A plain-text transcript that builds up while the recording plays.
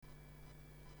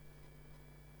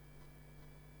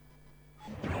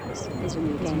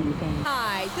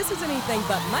Hi, this is Anything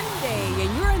But Monday,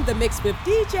 and you're in the mix with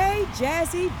DJ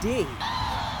Jazzy D.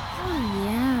 Oh,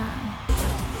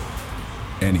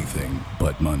 yeah. Anything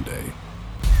but Monday.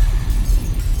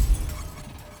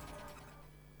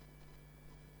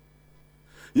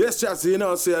 Yes, Jazzy, you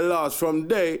know, see a large from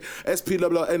day.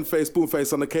 SPWN face, spoon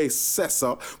face on the case,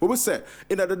 Cessa. What we say?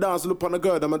 In the dance, look on the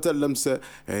girl, I'ma tell them, say,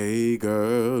 hey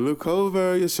girl, look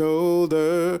over your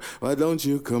shoulder. Why don't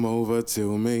you come over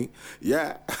to me?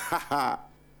 Yeah, haha.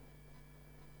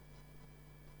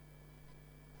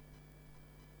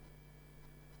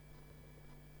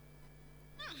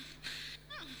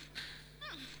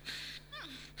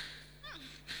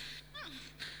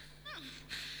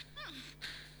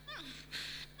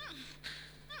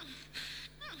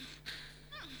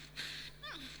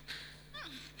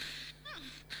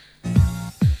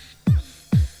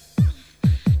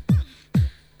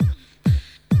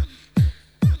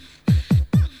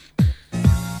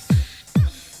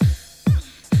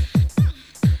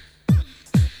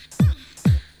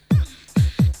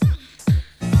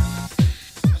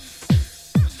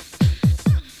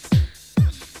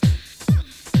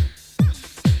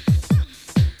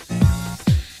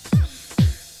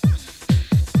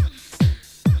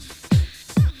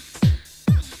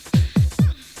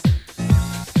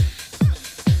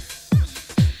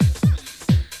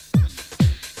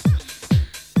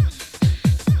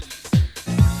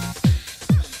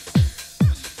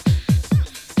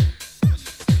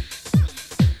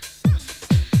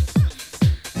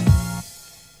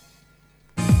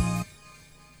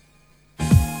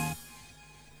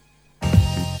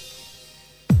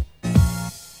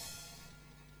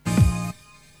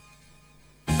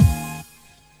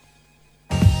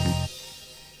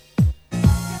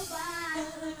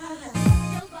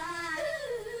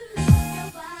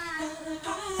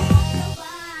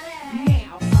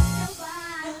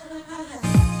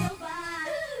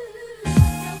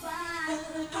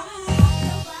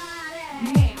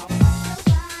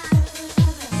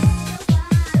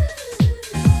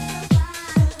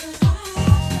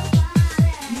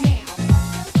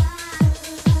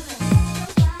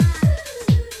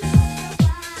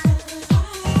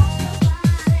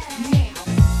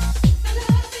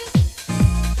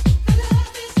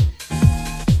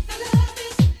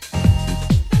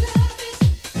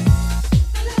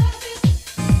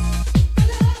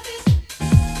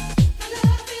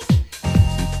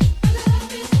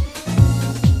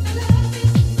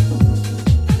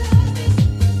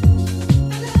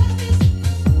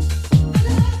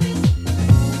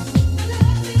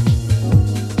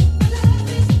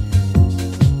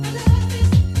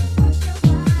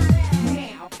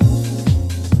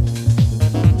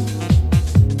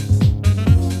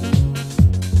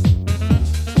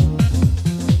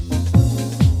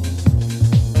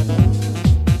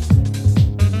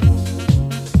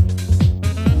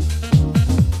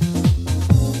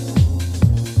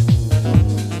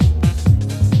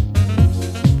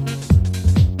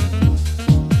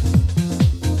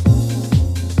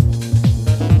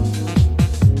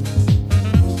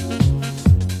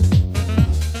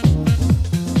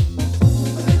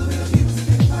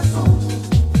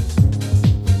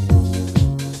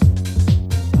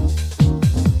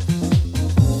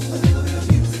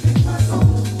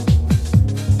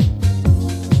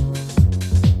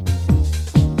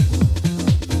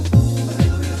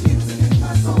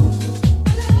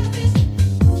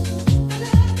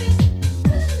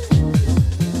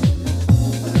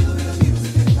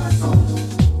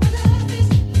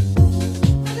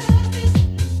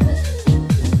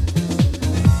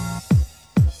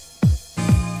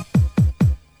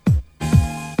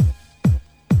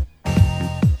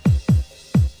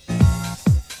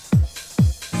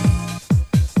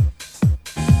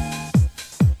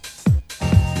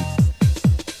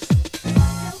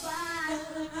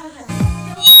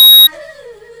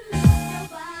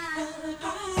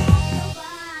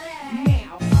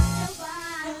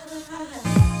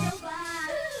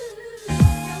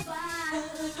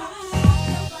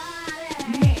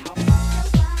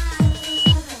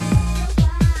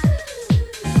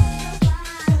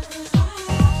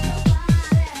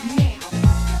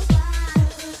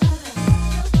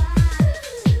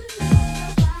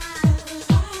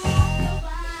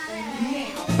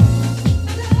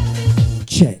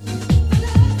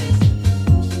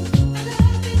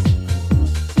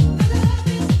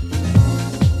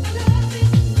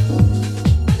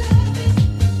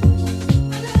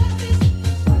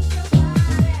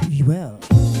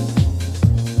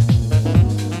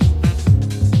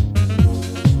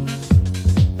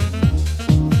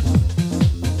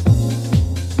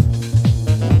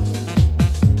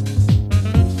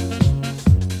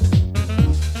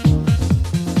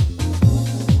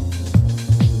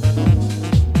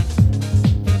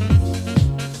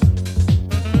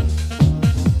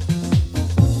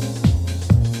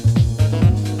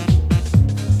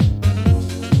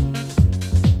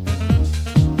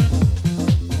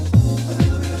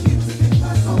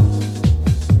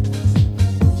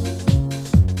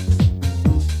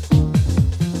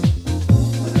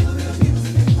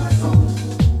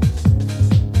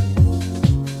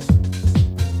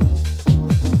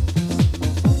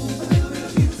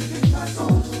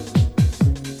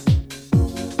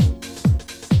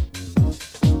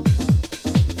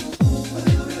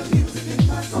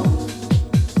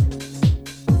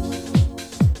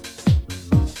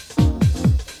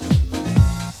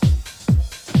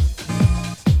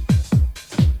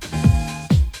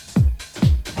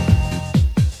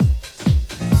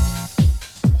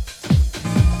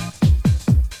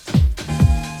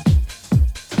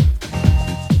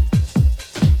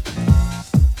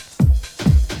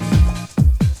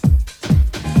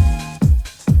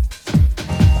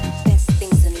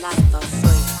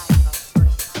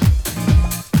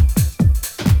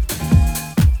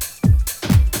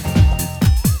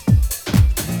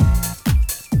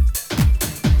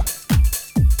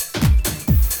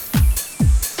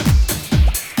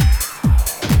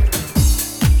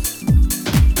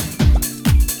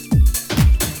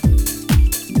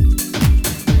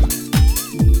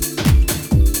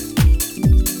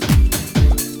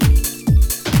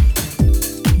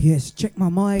 Check my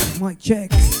mic check.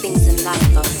 Things in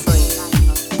life are free.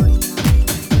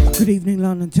 Good evening,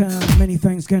 London town. Many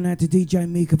thanks going out to DJ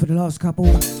Mika for the last couple.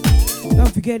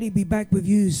 Don't forget, he'll be back with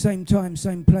you same time,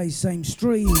 same place, same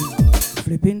stream.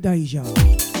 Flipping Deja.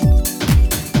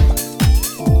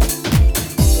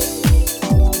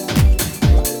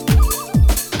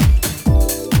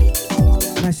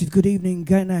 Massive good evening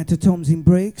going out to Tom's in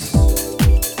Bricks.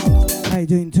 How you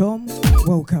doing, Tom?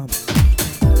 Welcome.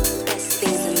 Best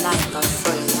things in life are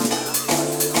free.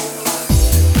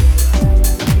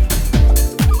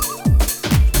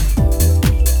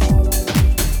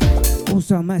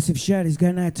 Also, a massive shout is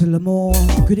going out to Lamore.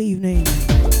 Good evening.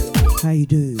 How you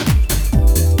do?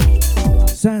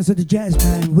 Sounds of the Jazz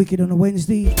Man, Wicked on a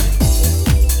Wednesday.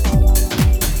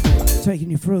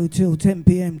 Taking you through till 10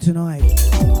 p.m. tonight.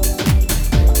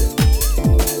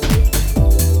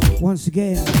 Once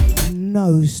again,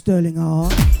 no Sterling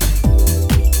art.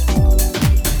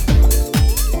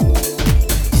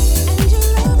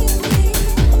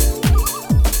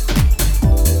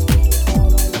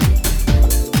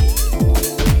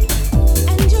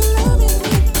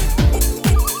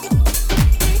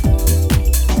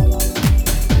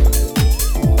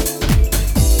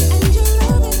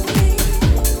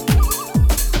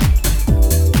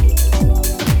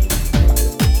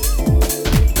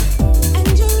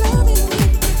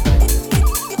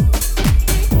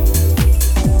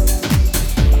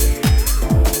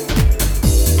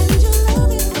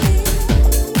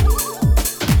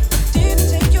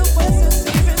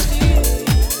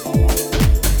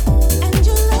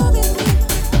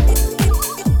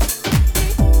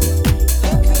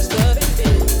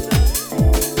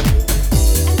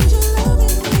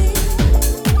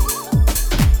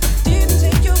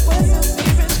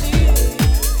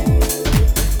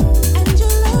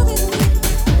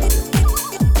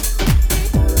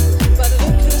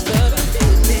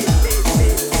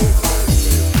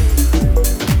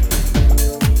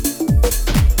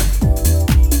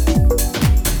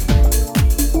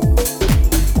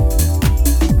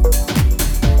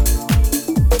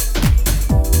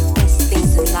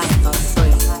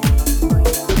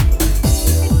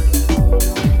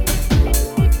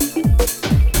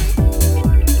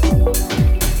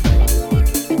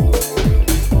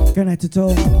 To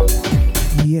Tom.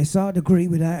 Yes, I'd agree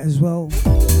with that as well.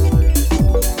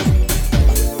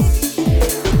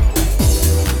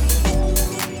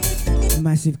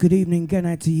 Massive good evening, going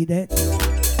out to Yvette.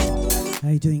 How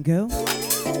you doing, girl?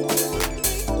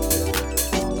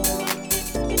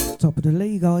 Top of the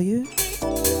league, are you?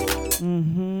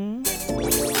 Mm-hmm.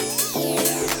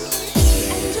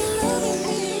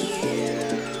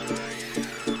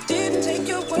 Didn't take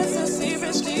your words so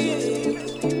seriously.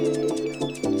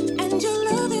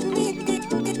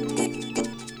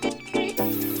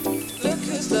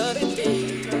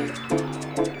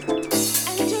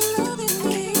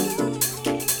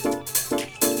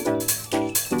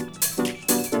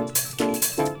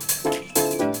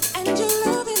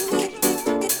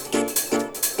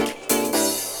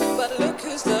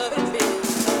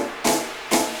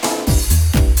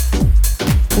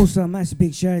 Also, a massive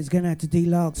big shout is going out to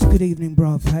Deluxe. Good evening,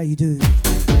 bruv. How you do?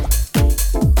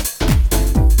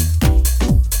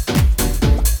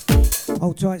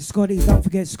 Hold tight, Scotty. Don't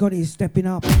forget, Scotty is stepping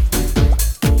up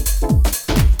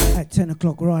at 10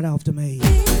 o'clock right after me.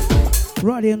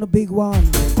 Right here on the big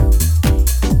one.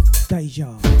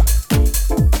 Deja.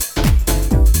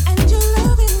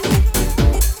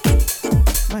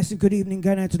 Massive good evening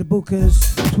going out to the bookers,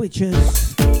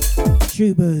 twitchers,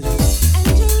 tubers.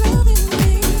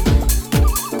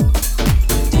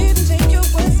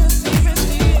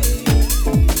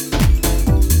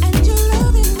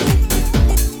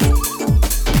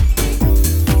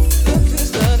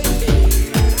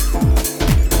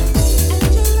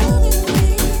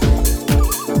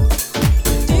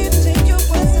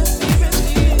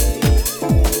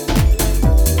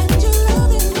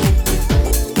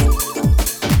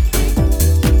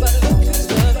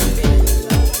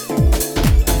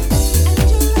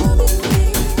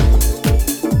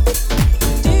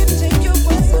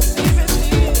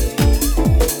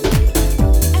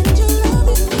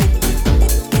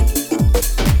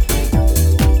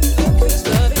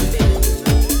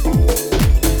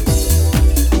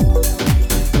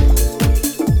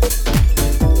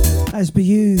 As per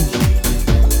you,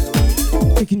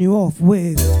 kicking you off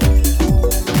with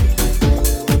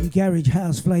the garage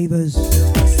house flavors.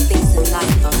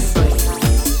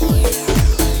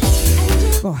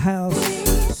 Got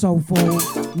house, soulful,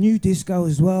 new disco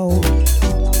as well.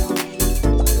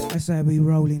 That's how we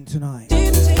rolling tonight.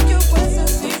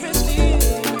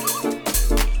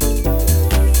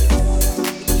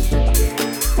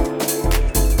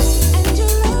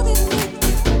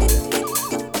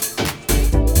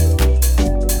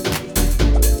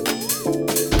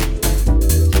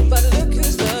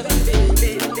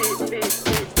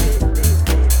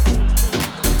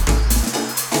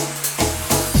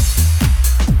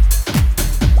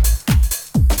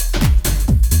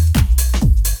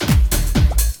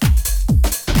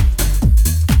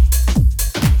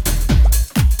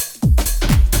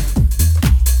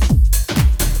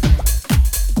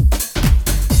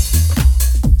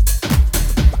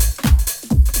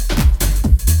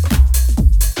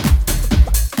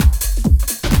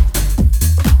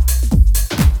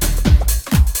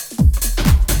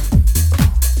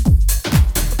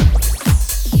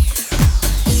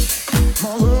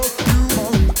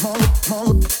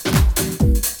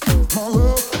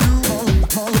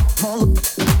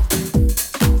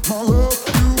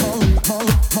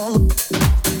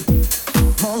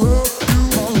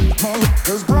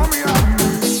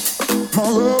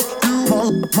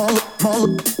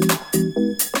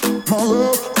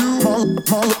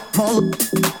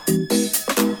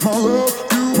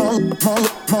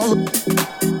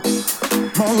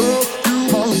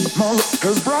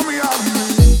 has brought me out of me.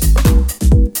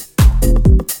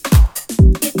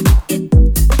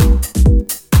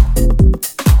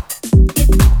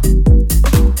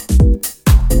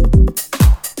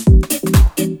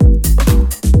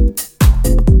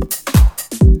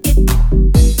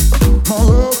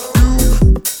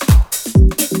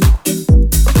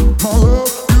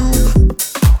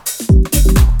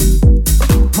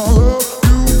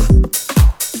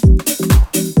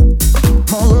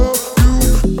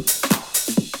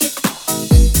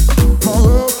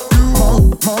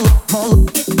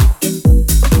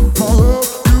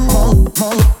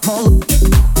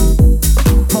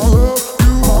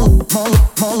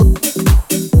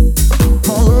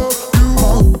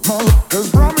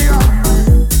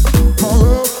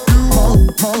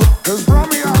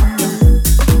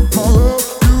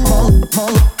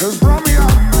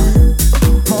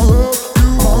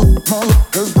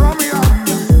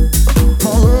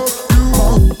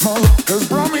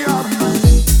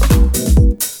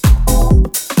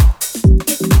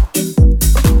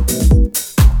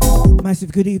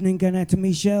 Good evening, going out to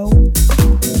Michelle.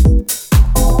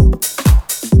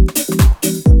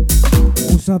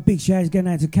 Also, a big shout is going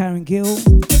out to Karen Gill.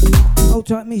 Hold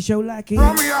tight, Michelle Lackey.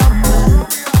 How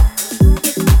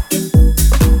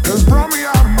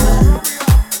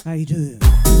you doing?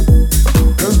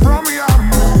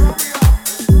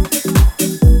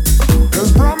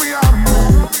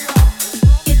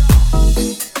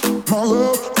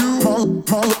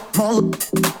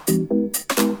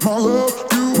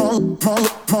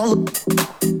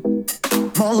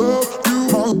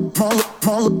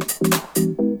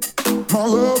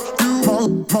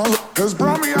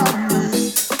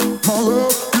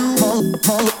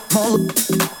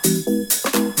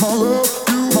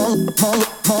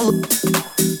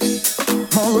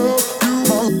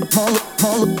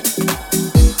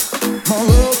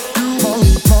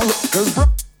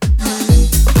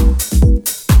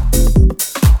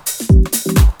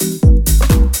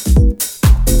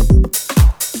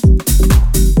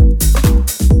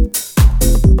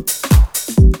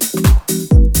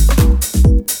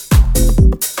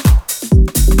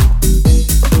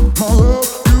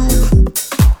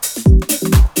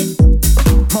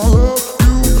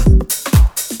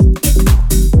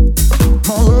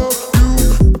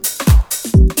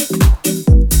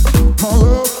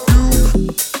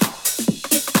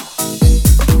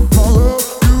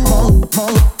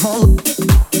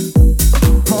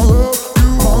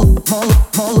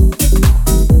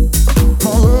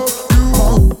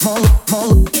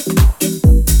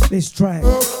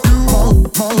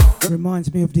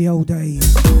 Reminds me of the old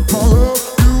days.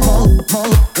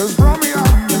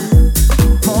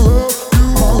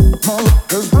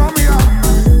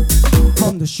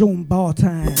 From the Sean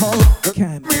Bartan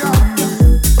camp.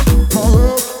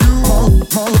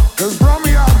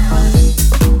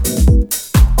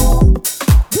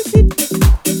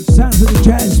 Sounds of the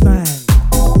jazz man.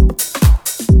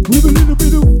 With a little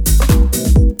bit of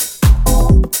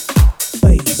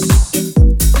bass.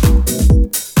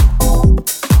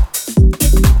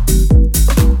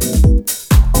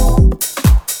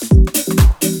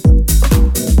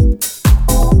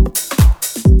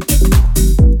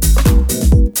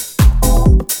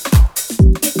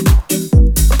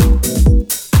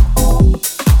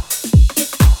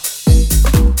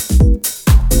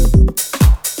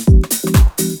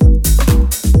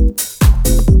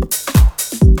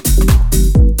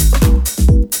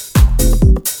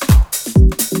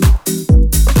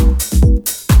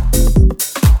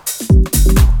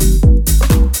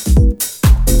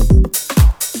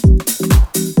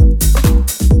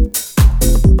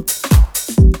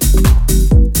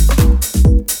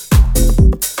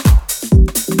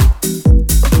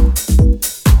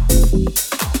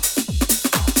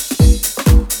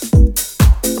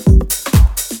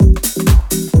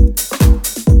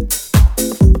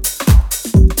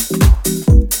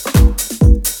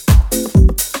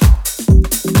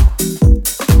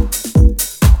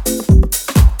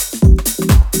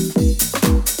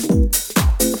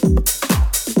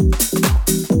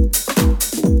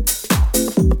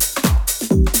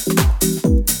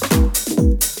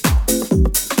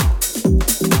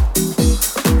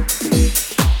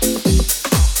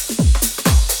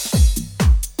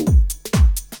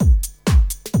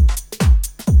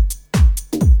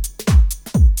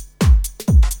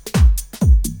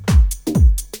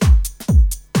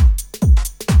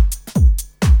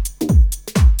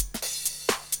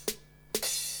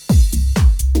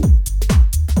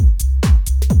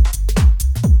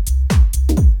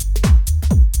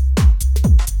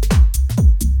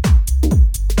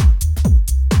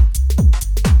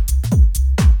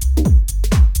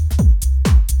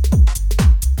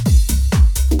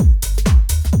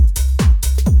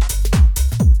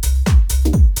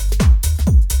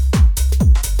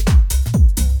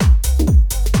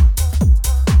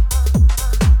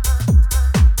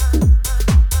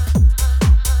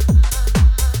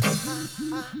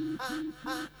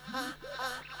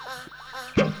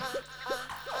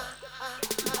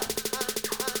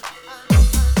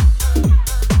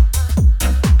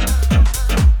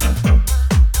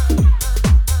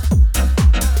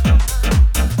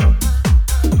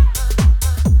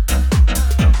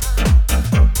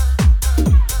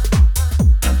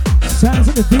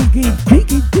 the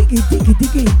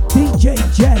diggy, DJ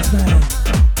Jazzman.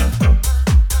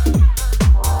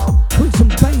 Put some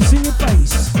bass in your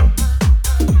face.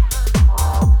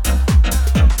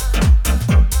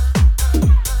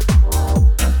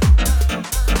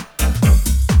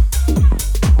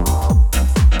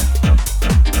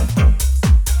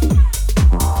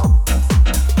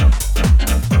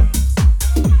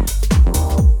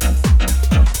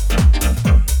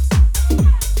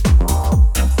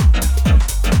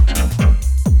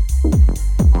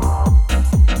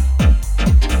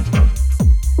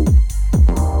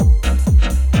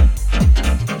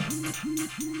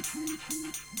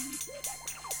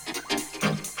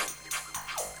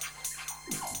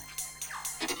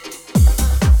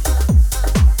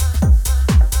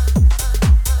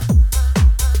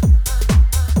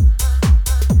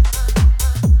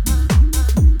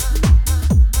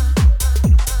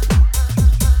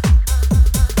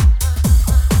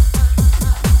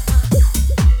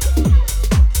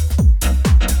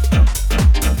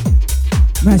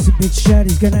 Massive big shout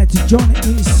is going out to John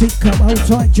in his seat cup. Hold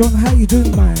tight, John. How you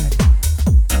doing, man?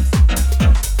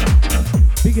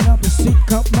 Picking up the seat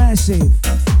cup, massive.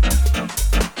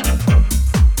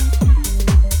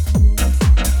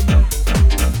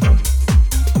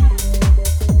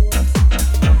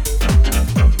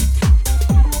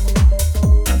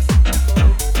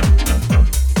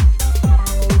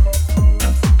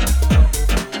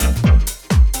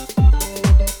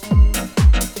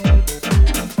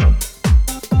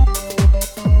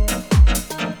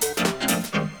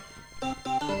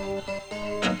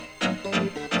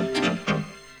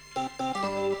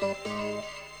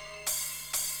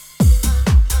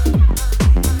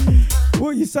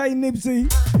 What you say, Nibsy?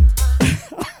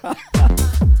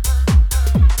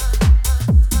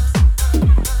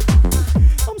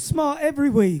 I'm smart every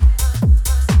week.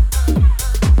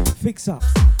 Fix up.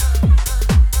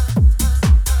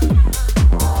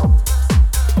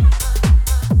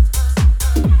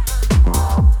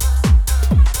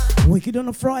 Wicked on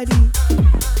a Friday.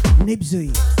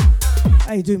 Nibsy.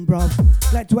 How you doing, bruv?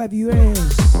 Glad to have you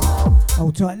ears.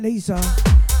 Hold tight, Lisa.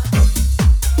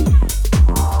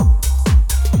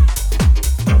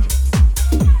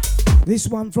 This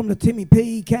one from the Timmy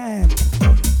P camp.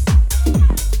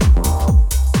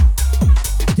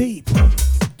 Deep,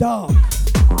 dark,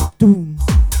 doom.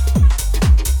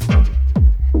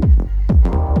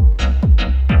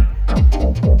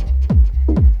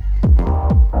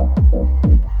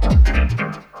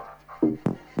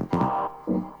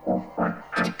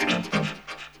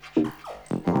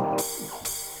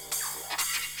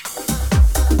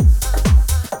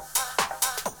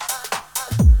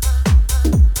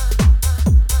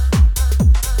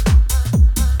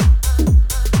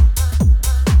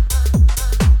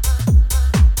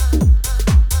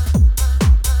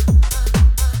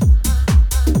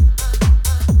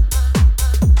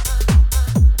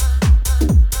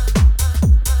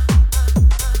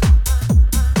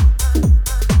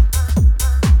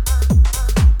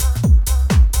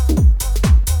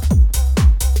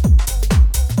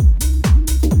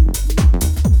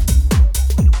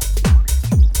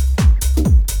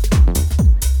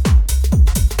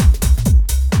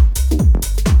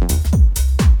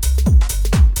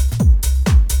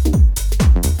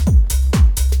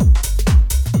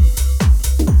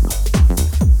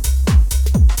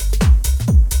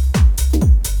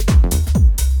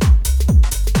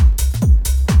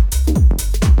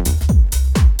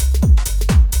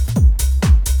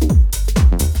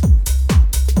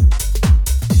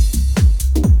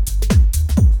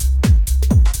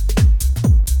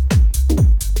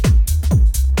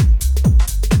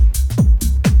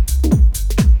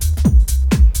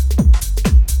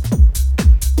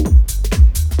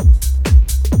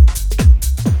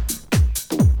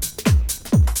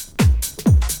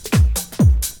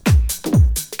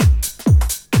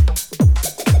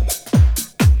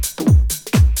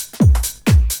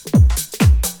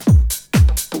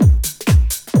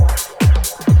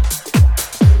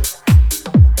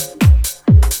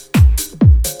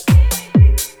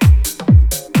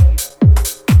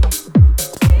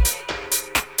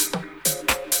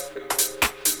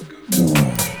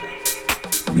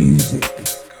 Music,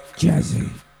 Jazzy.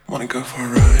 Wanna go for a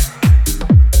ride?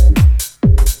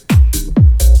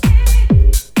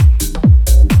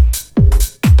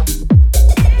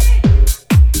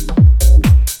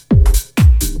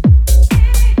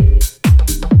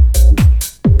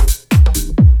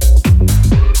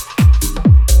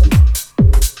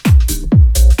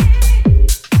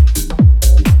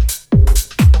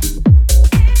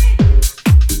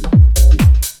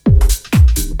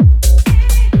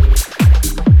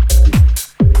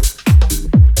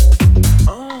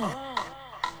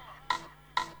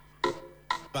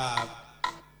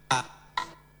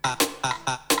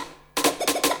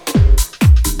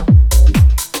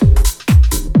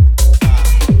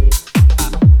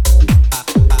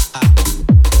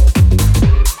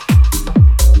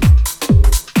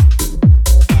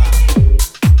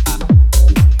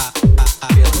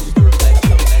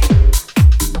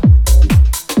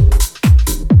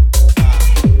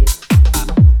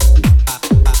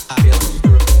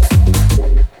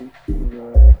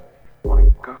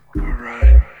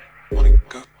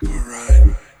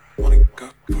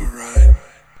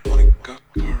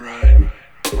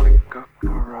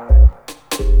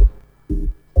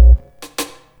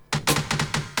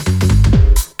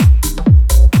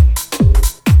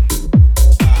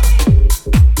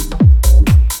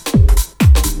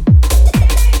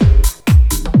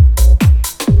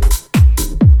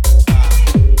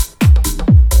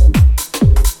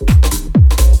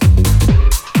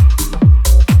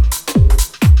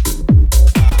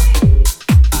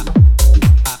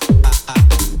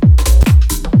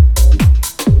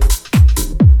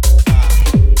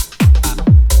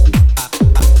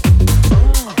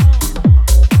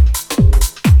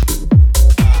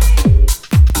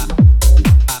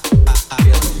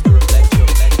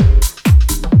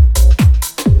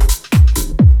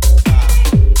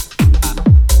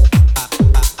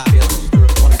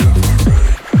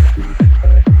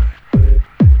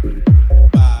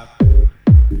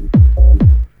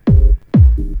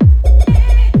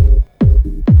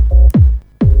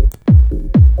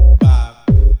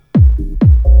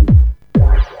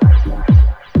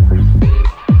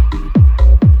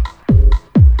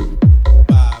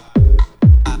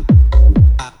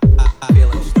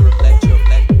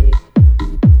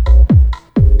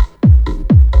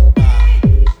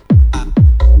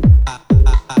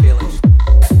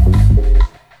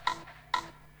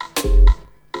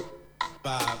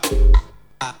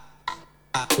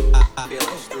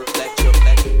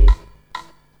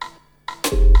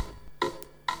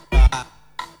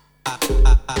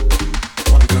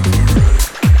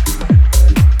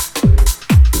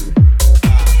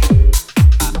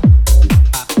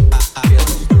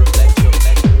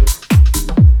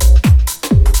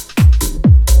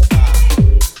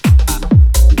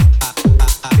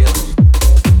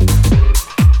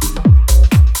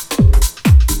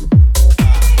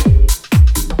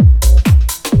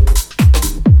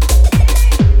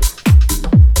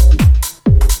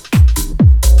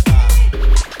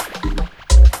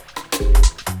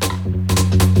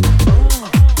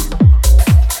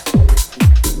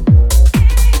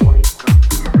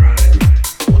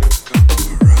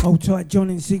 John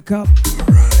in C Cup.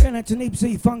 Going out to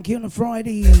Nipsey Funky on a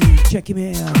Friday. Check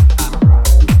him out.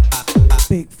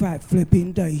 Big fat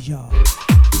flipping Deja.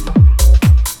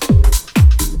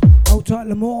 Old tight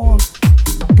Lamore.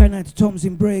 Going out to Tom's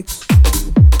in Briggs.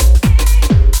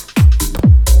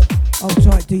 Old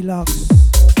tight Deluxe.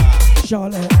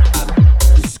 Charlotte.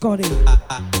 Scotty.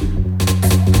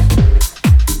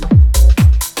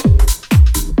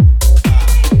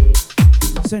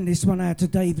 Send this one out to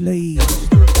Dave Lee.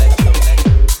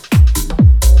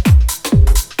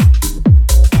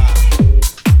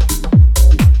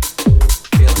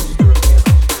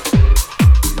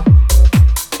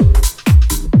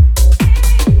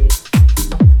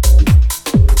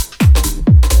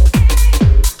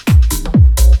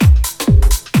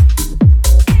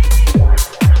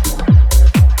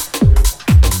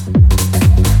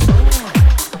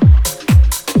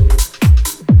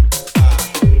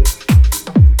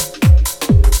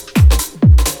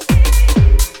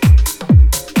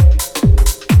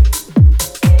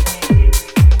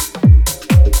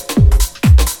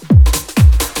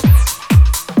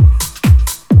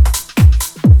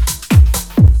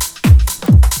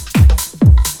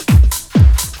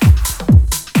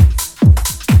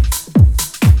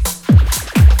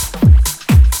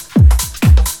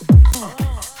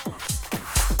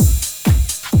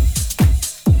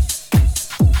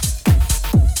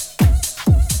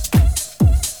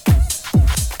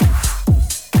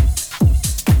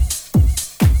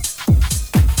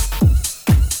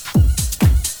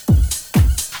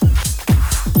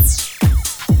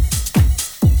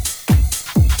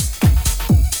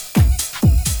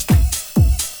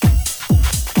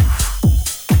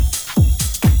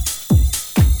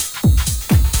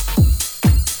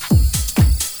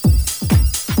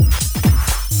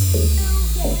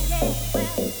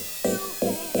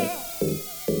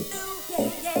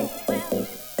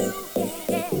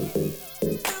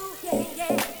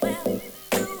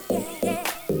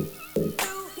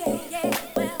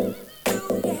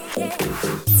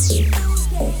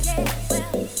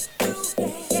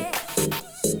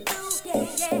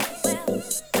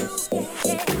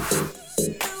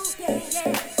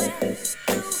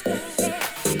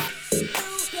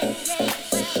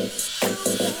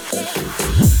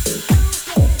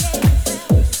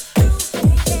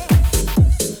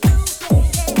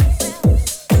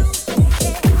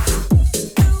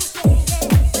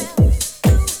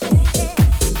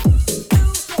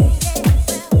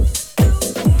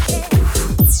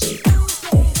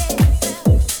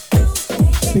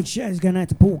 Shaz going out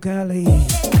to Paul Kelly.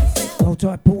 Hold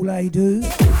tight, Paul A. Do.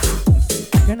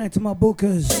 Going out to my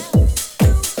bookers.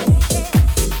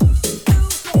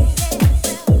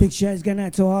 Big Shaz going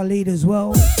out to our lead as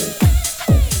well.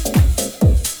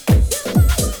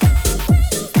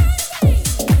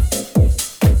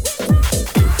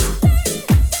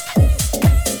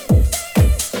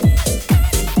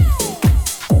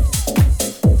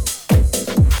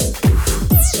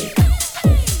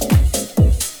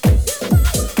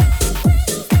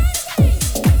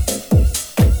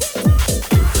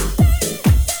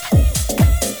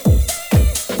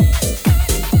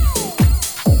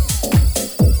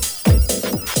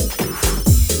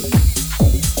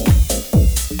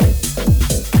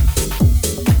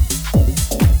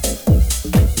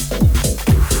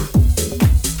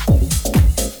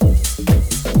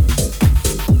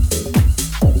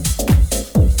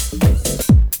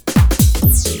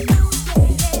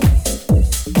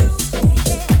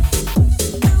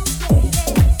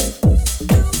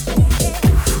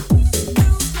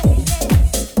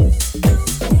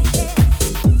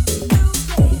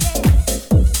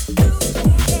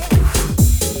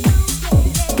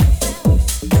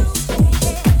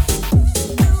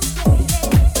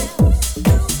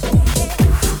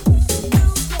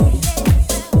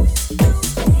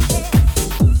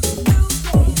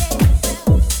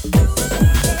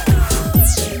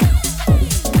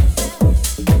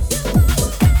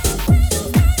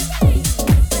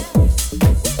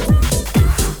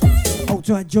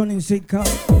 Outside John in Sitka.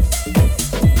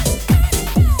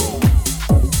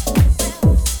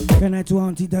 Going out to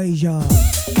Auntie Deja.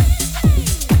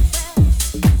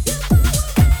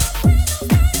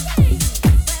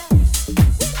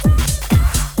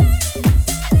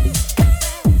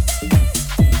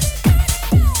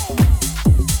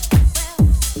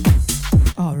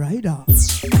 Alright,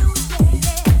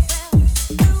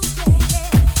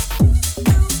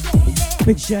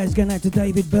 big shouts going out to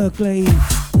David Berkeley.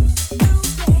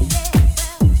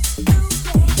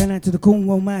 Going out to the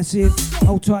Cornwall Massive.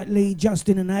 Hold tight Lee,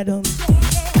 Justin and Adam.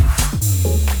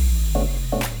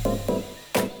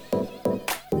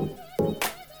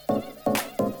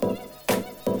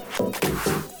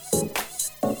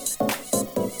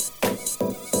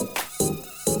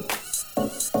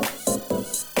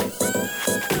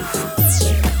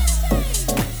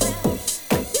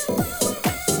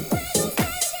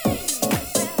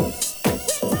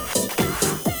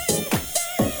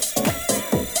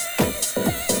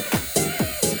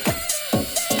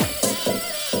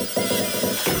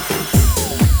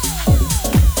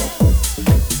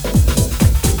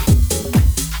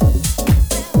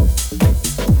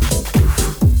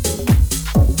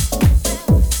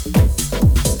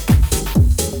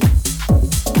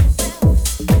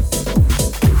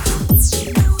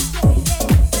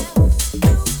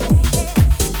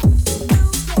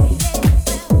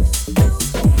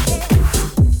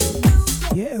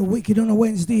 On a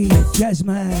Wednesday, Jazz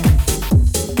Man,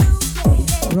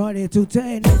 right here till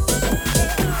 10.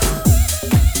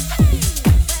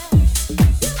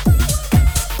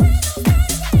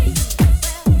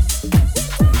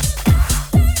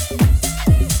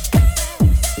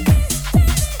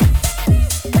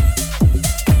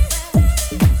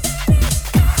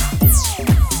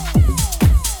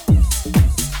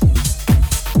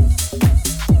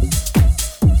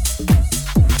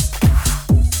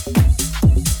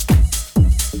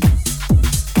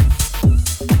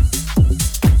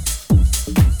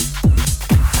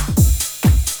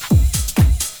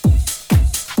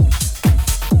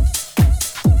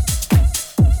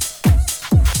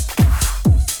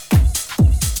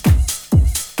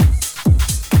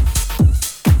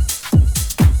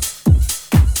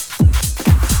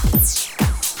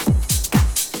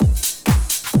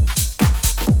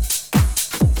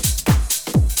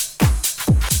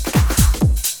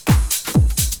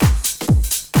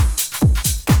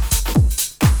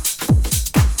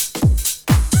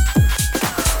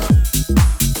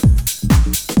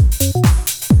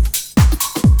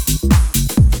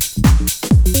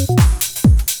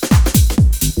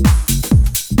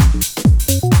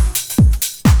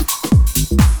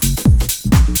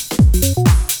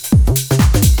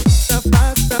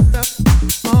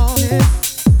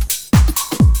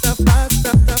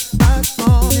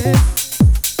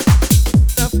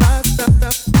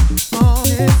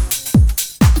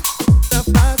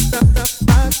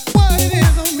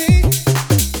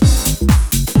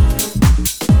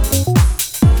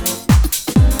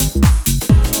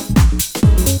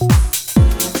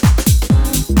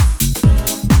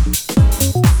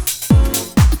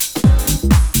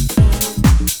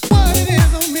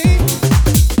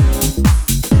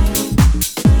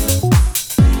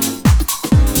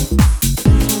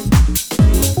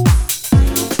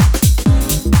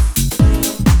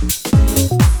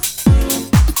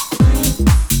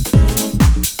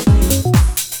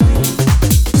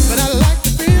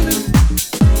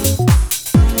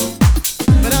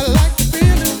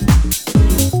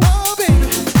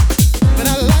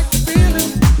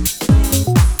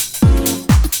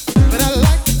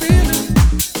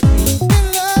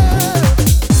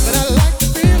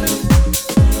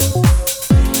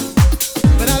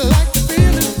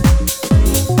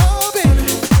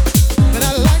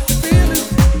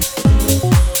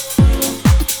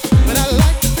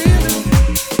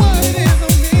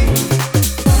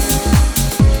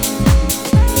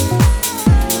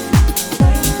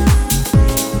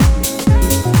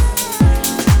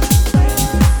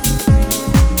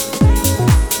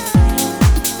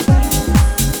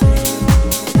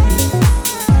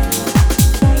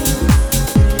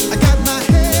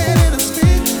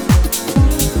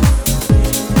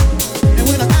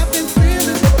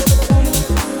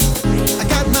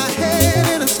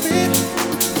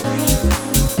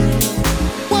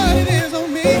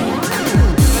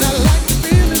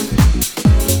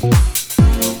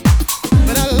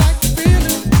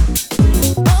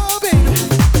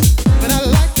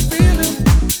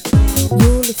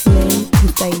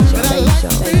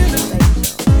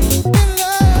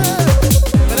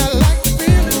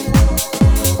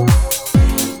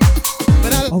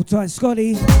 Hold tight,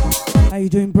 Scotty. How you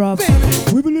doing, bruv?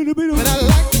 With a little bit of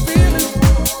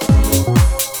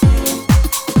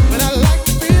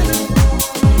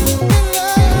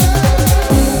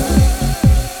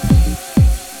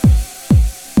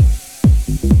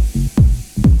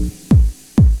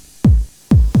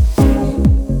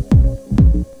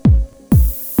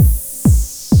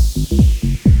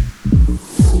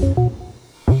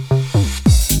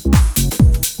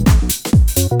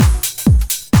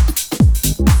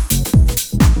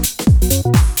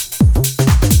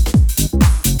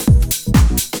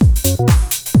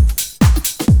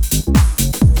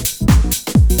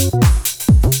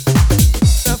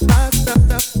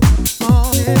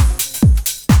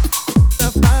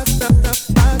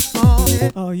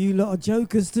Oh, you lot are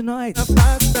jokers tonight.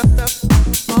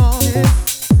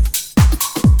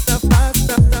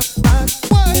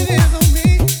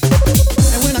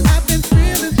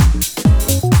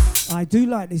 I do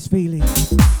like this feeling.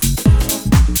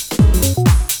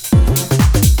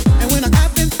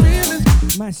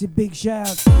 Massive big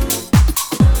shout.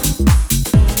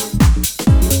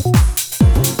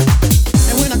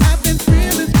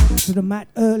 To the Matt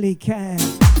Early can.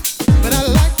 But I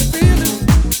like the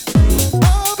feeling.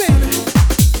 Oh, baby.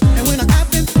 And when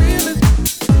I've been feeling.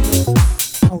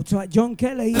 Hold tight, John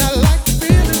Kelly. But I like the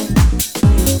feeling.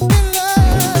 In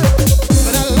love.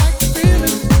 But I like the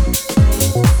feeling.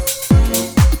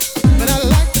 But I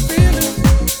like the feeling.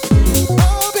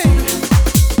 Oh, baby.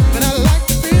 But I like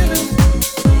the feeling.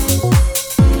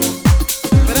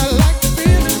 But I like the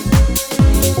feeling.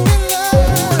 In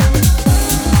love.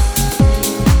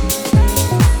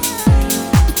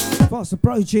 Fast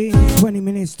approaching, 20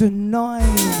 minutes to 9.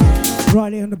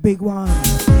 Right here on the big one.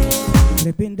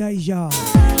 Flipping Deja. But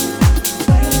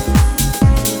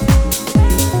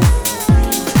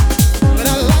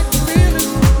I like the feeling.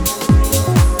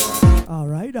 All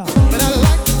right, But I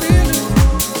like the feeling.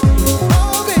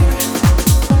 Oh, baby.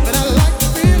 But I like the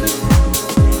feeling.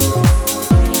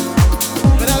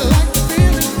 But I like the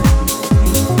feeling.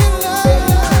 In love.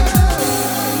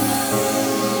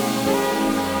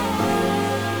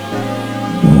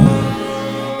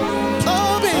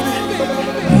 Oh, baby.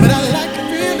 But I like the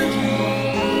feeling.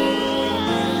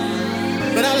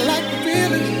 But I like the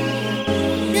feeling.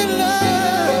 In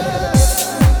love.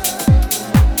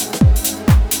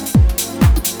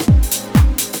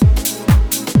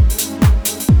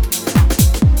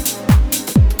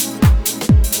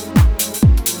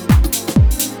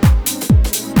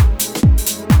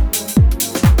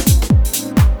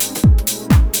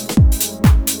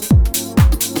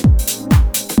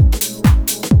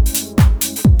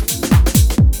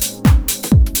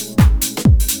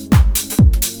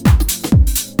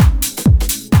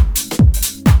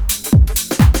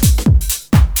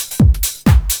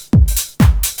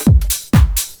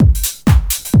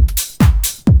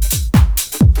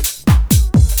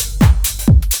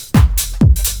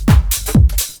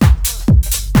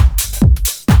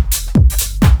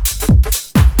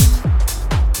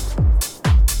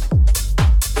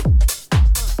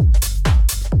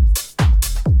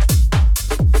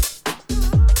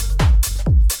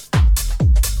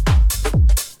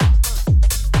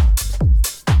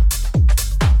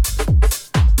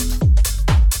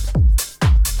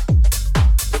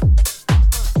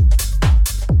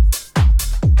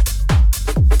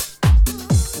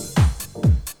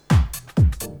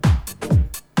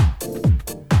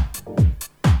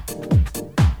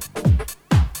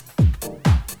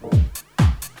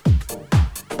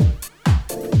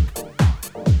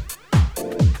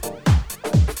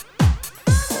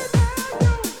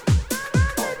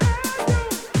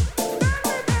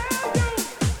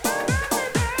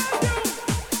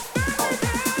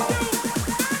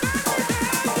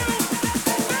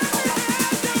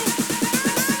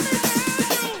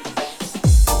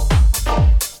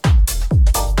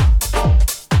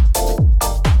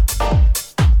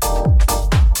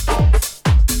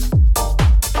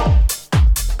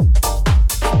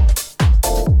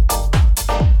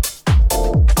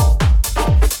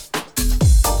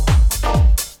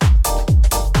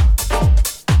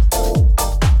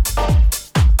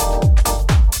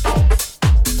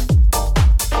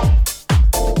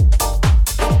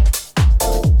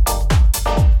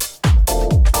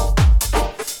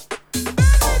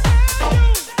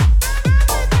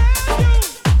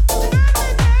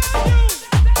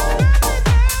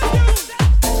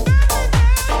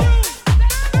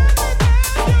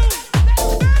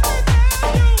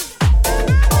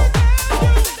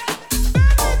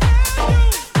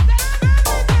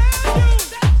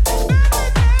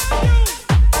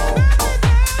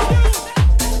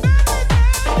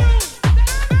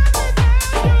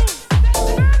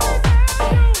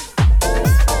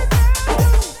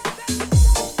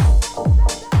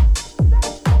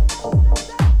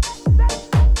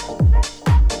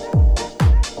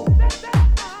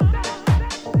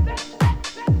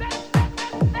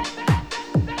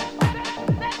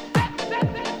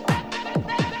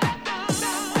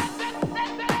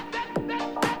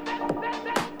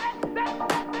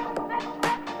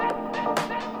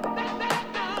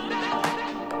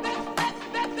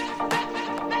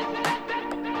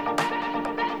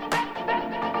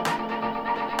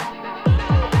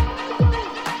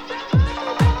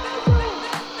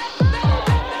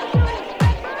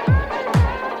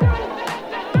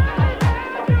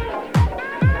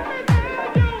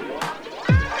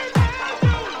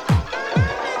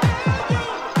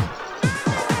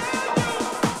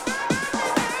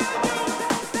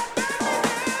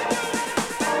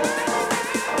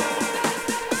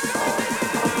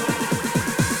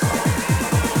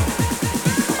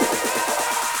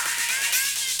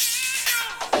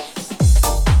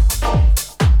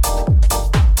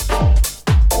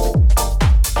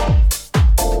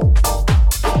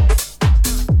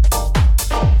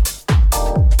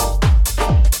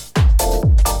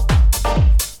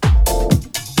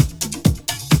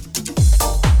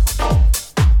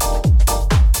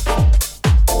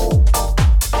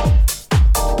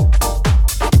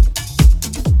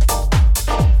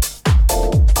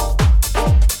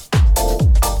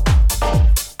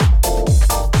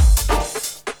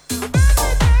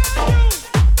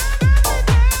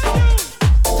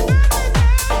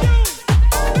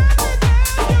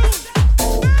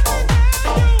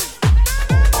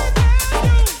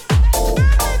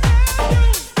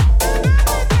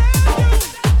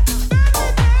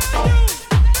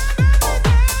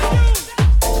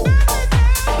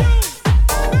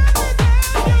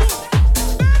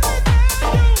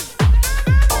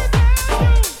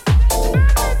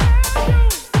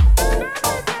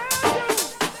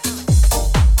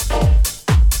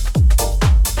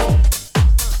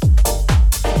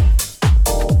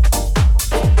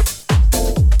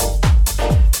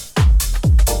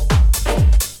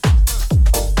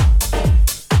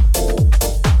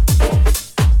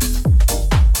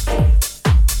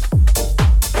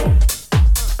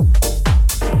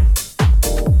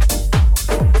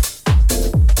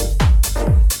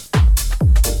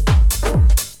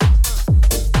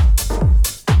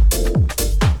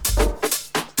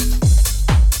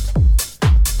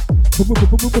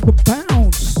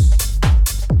 Bounce.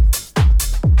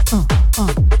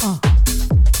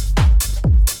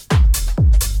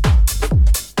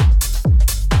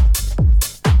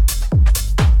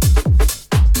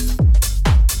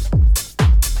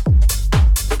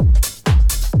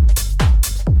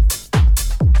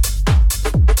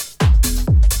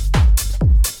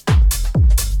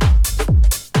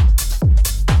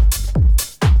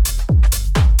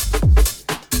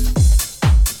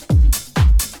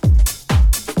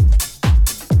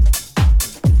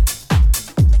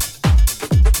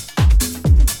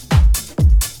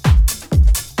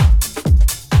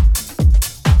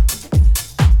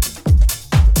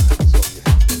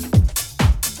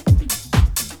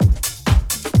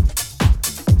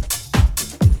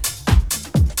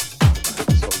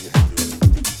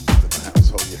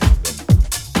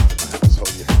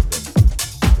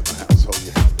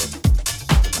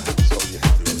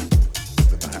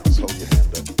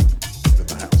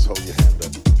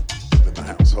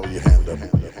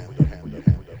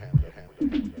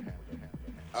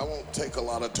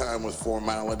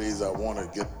 Formalities. I want to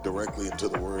get directly into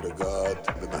the Word of God.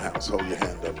 In the house, hold your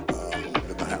hand up.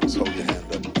 In the house, hold your hand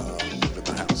up. In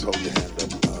the house, hold your hand up.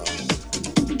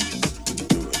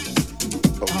 Do it.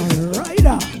 All right,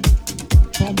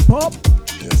 pump up.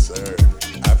 Yes, sir.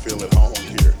 I feel at home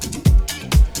here.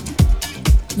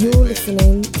 You're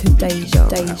listening to Deja.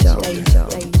 In the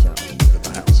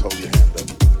house, hold your hand up.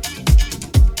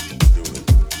 Do it.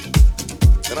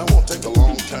 And I won't take a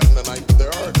long time tonight, but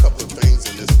there are a couple of things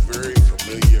in this very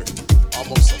familiar,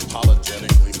 almost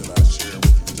apologetically, that I share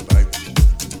with you tonight.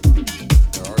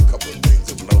 There are a couple of things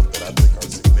of note that I think are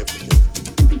significant.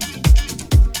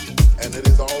 And it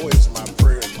is always my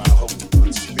prayer and my hope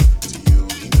to speak to you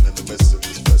even in the midst of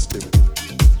this festivity.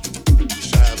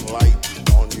 Shine light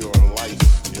on your life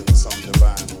in some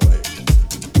divine way.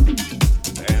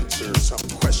 Answer some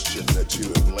question that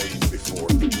you have laid before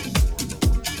me.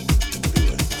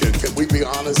 Can we be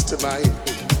honest tonight?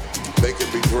 They can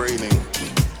be draining.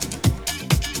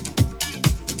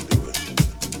 Do it.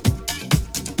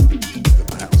 In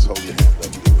the house, hold your hand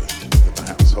up. Do it. In the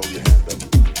house, hold your hand up.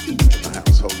 In the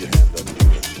house, hold your hand up. Do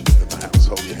it. In the house,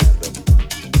 hold your hand up.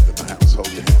 In the house, hold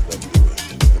your hand up. Do it.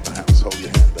 In the house, hold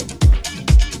your hand up. Do it.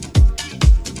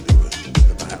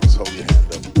 In the house, hold your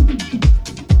hand up.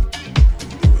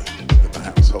 Do it. In the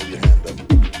house, hold your hand up.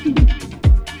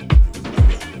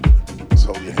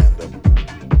 Hold your hand up.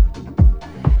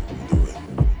 Do it.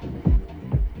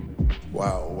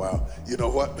 Wow. You know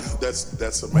what?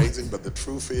 That's amazing, but the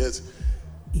truth is,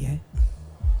 yeah,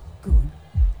 go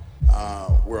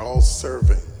on. We're all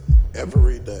serving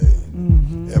every day,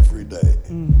 every day.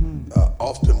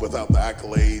 Often without the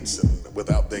accolades and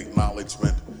without the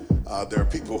acknowledgement. There are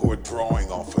people who are drawing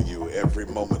off of you every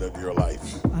moment of your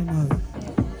life. I know.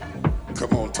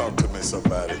 Come on, talk to me,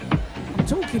 somebody. I'm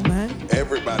talking, man.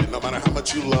 Everybody, no matter how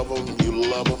much you love them, the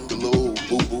little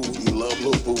boo-boo, you love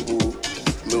little boo-boo.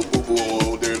 Little boo-boo,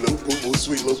 oh, they're little boo-boo,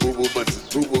 sweet little boo-boo, but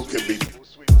boo-boo can be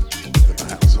sweet. In the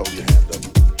house, hold your hand up.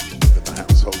 In the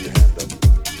house, hold your hand up.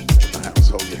 In the house,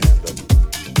 hold your hand up.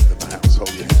 In the house,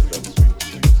 hold your hand up.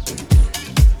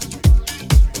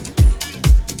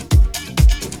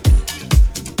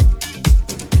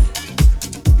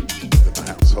 In the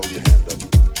house, hold your hand up.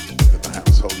 In the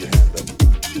house, hold your hand up. In the house, hold your hand up.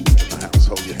 In the house,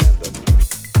 hold your hand up.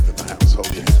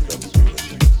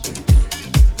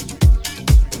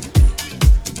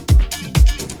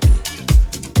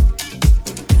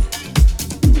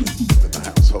 In the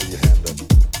house, hold your hand up.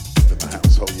 In the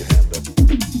house, hold your hand up.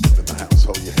 In the house,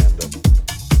 hold your hand up.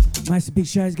 Massive big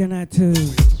show's going out to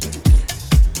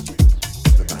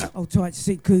Old Tight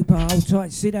Sid Cooper. Old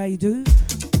Tight Sid, how you do? In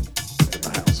the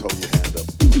house, hold your hand up.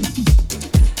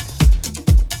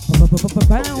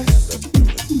 Bounce.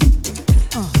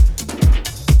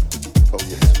 Hold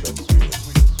your hand up.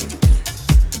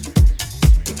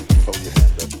 Hold your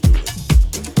hand up.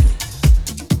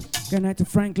 Going out to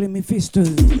Franklin Mephisto.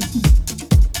 Hold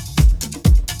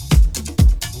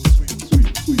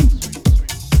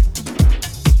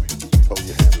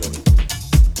your hand up.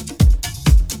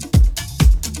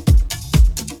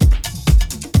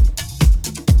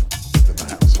 In the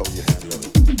house, hold your hand up.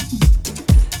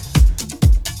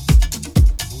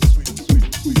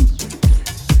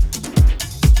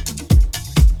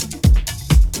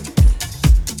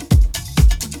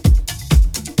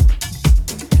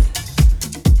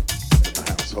 In the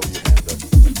house, hold your hand up.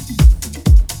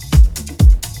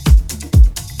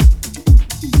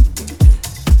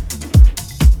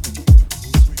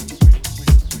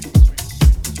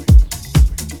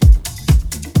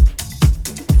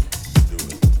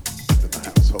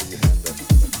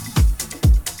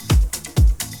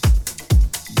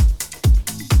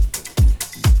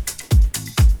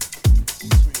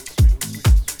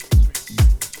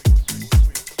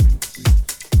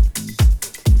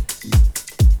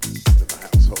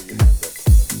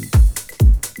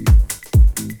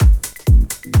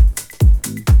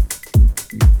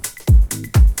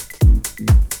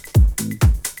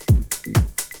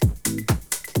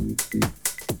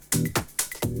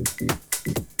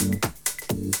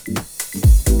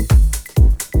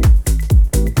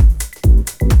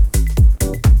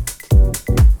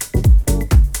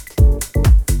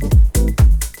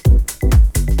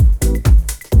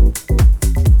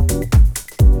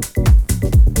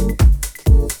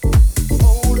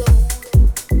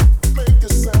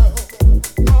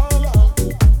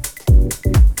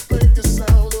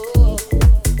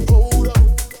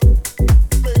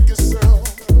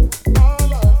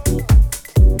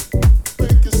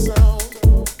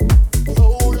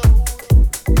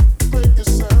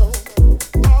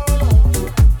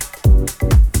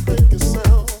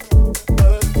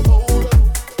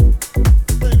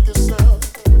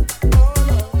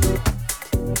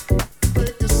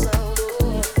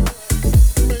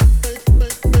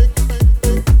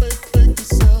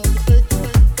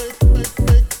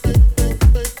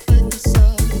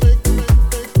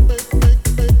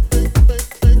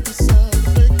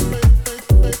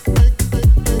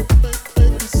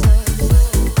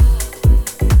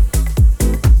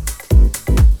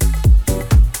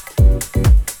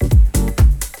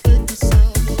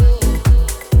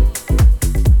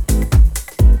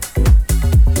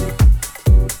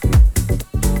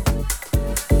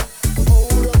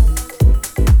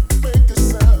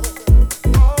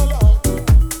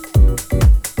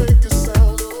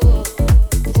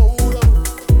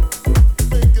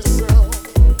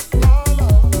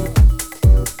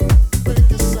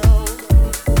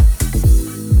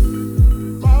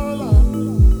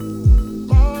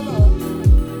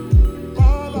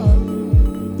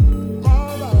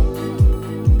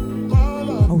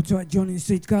 John in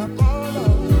Sidcup.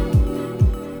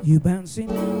 You bouncing?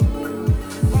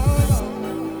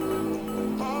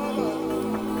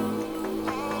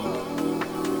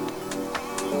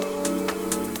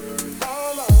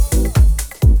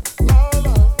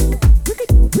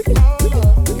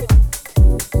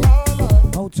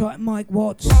 Hold tight, Mike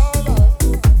Watts.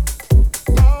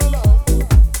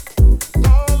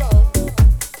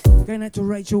 Going out to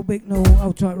Rachel Bicknell.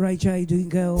 Hold tight, Rach. How you doing,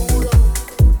 girl?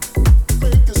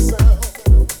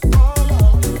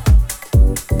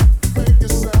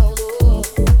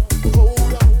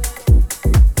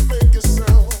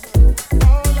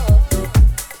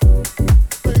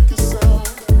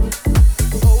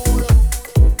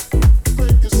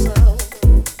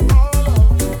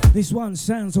 This one,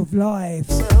 Sounds of Life,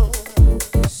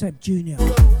 Seb Jr.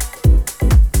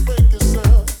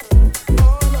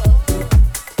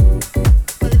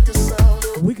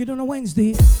 Wicked on a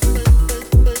Wednesday.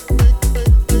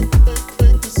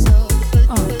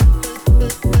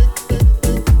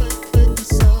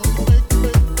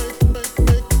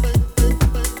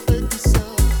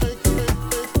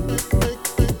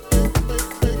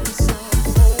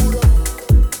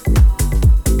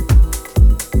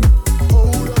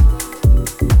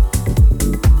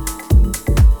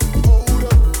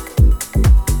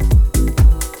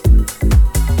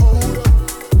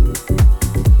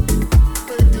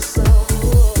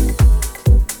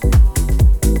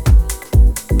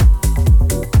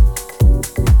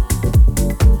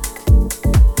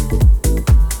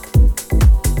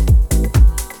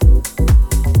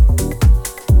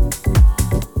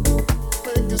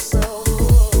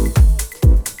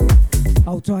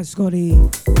 Hold tight, Scotty.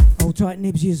 Hold tight,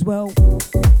 Nibsy as well.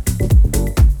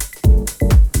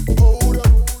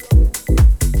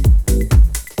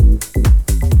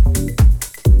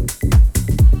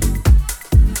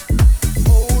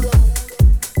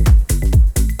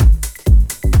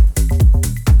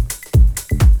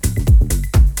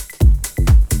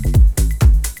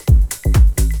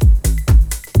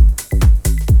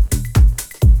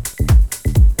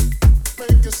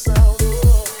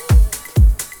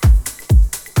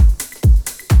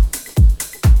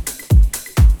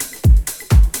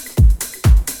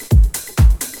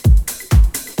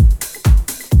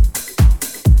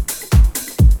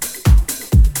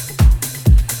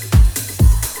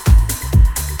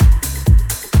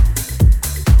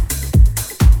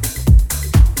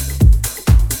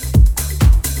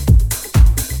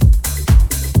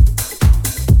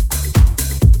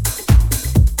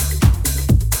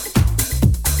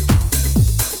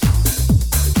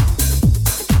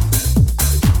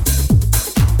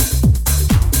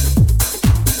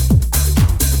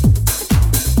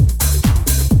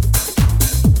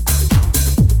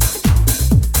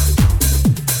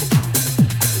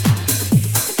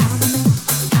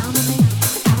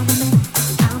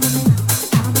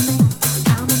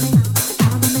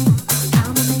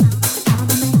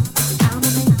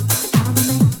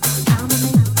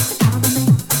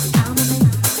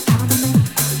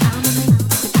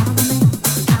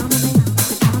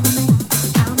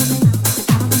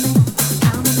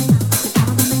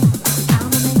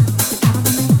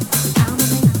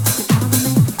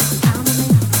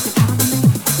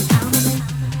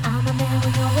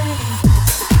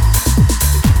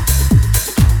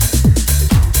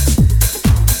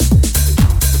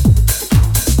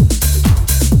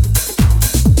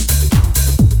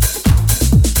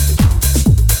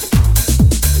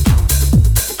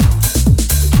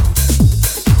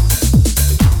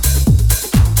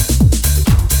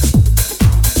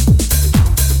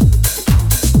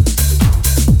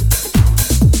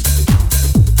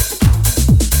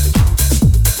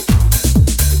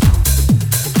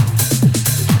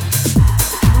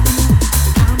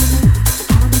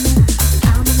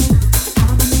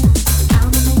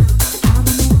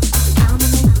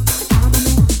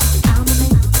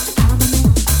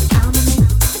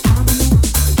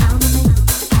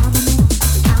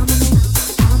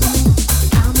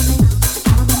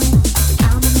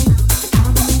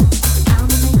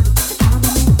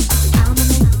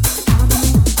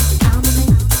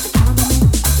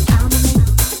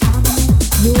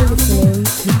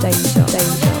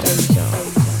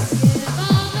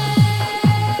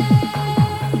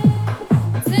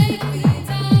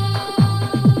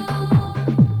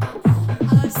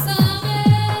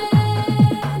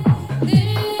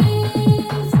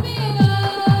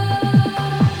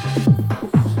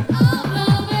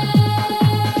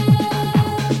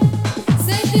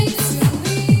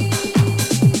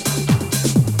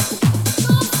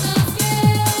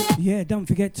 Don't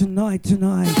forget tonight,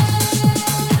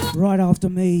 right after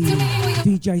me,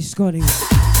 DJ Scotty.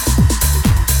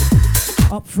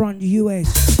 Upfront US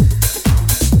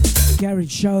Garage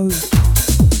Show.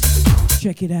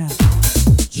 Check it out.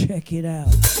 Check it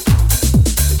out.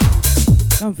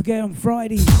 Don't forget on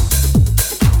Fridays.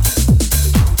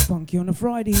 Funky on a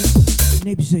Friday.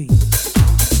 Nibsy.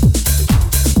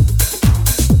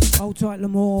 Hold tight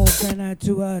Lamore. Going out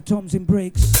to Tom's in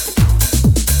Bricks.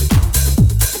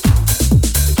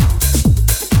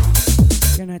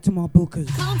 Going out to my bookers.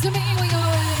 Come to me when you're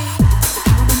ready.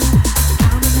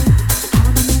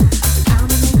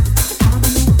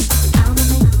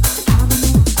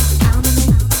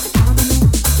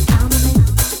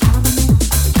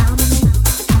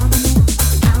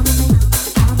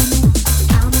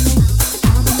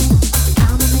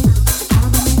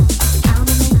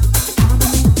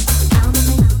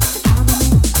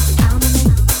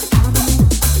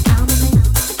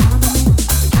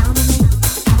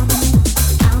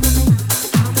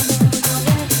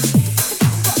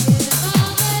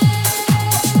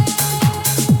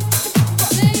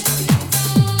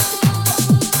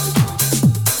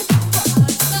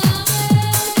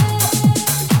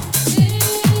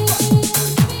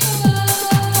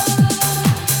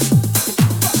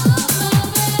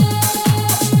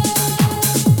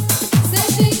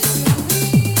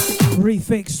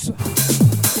 Fix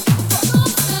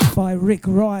by Rick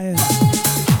Ryan.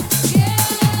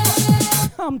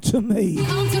 Come to me.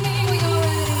 Come to me when you're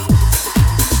ready.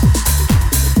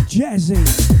 Jazzy.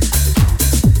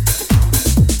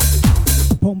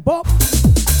 Pom Bop.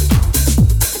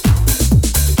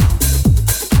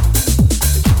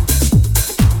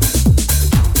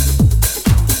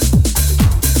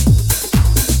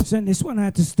 Send this one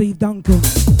out to Steve Duncan.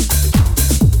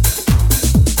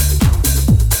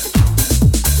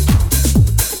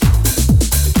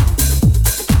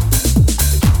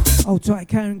 Hold tight,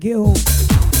 Karen Gill.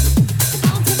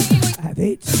 Have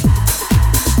it.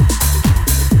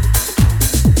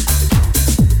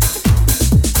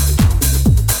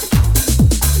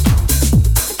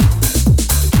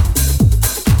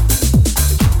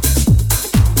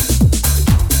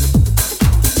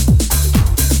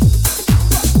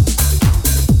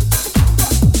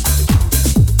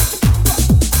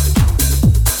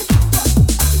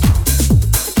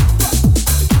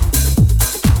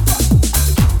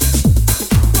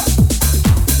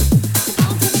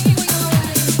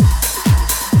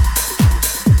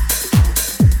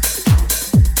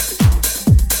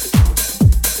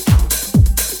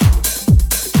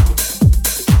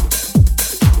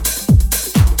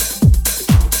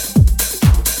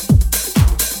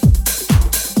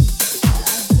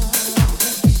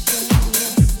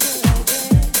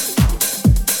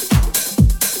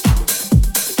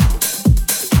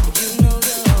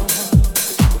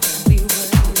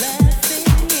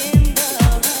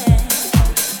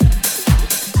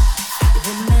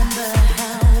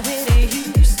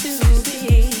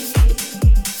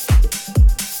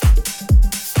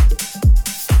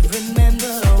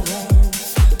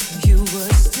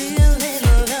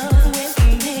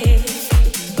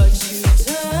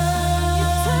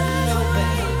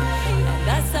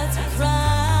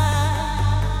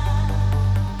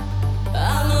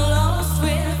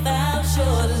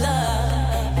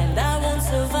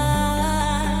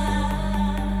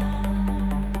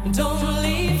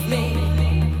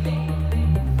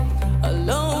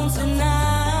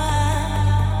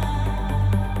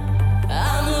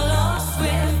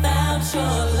 Without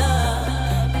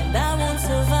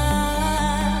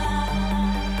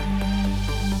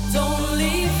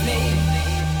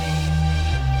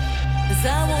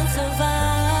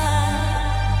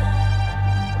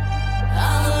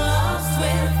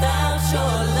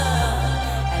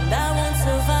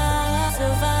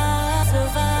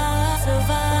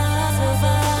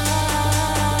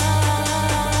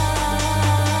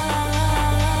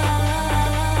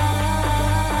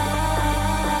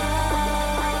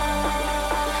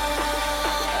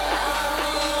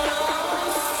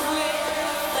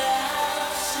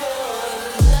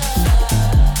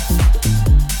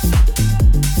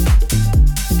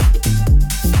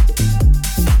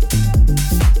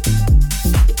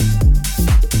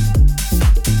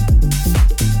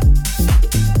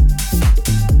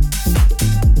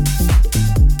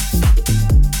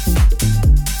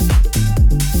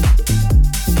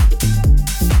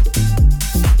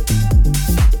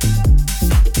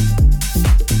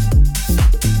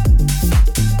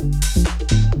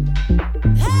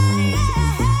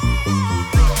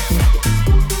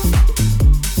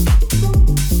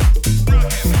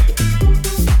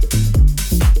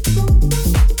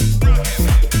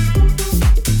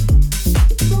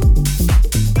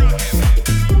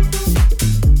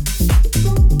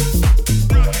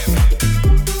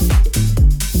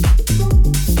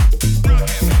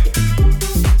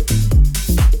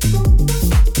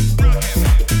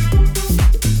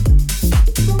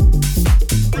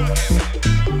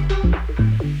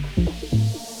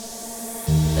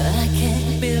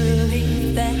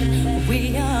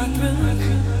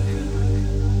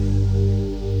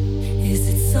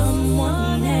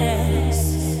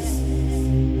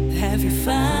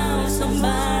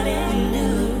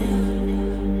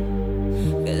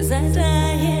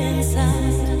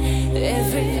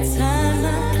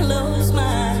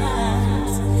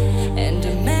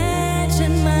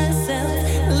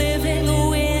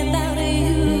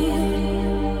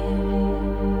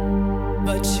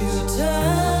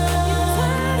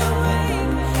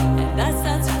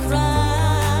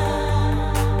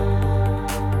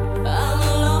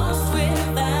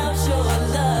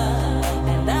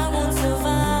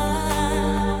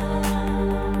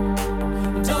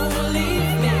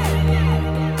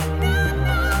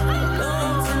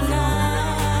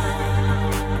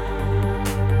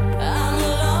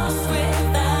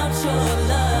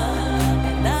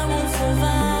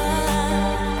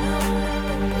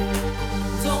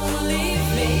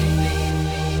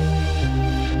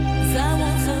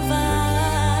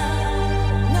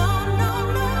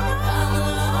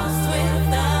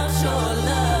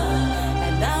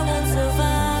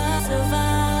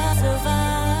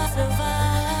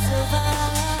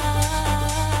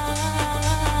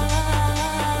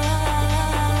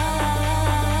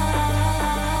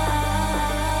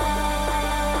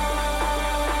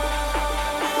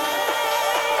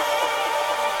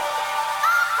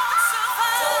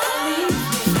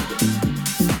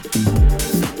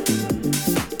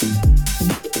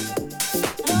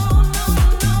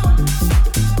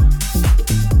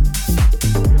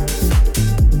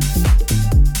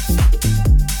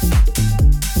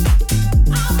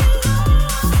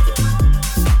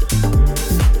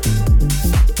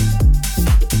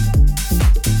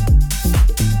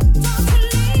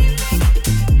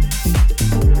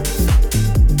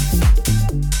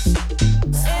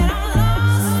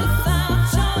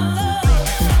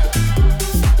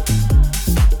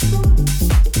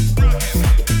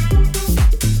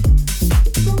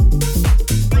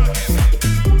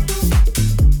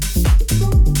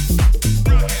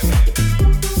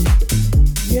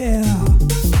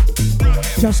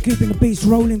keeping the beats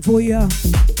rolling for you.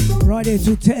 Right here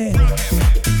till 10.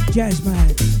 Jazz man.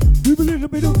 With a little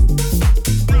bit of.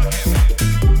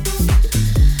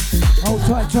 Hold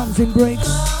tight, drums and breaks.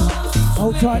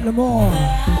 Hold tight, Lamar.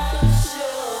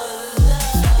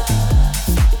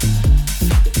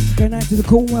 Going out to the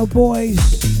Cornwall boys.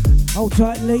 Hold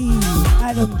tight, Lee.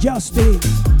 Adam, Justin.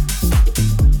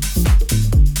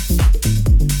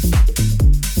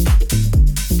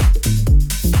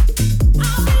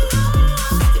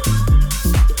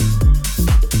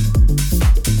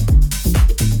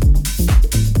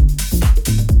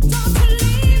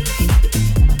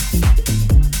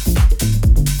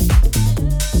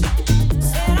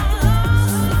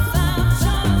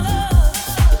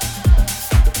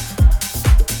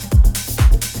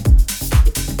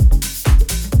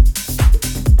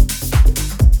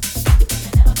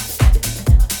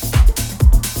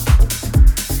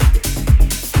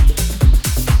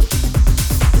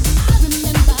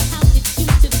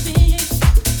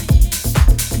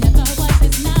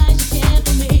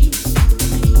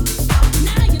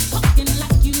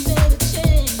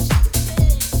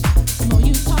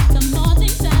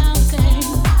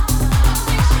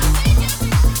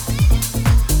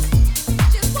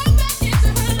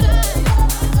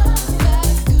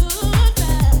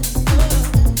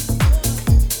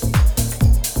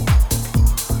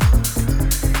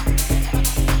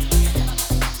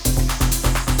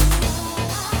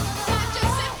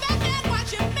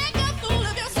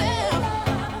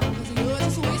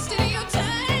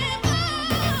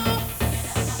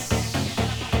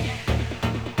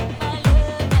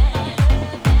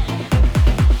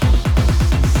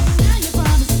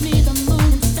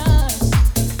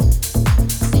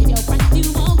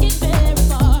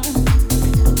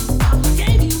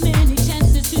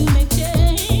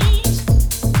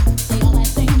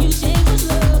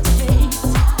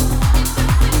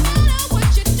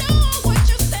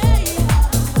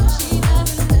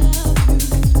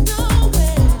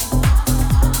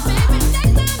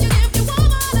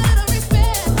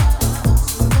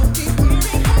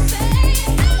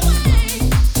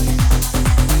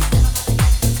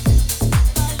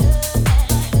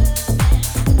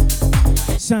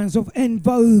 Sounds of En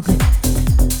Vogue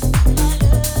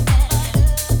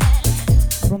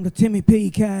from the Timmy P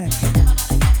Cat.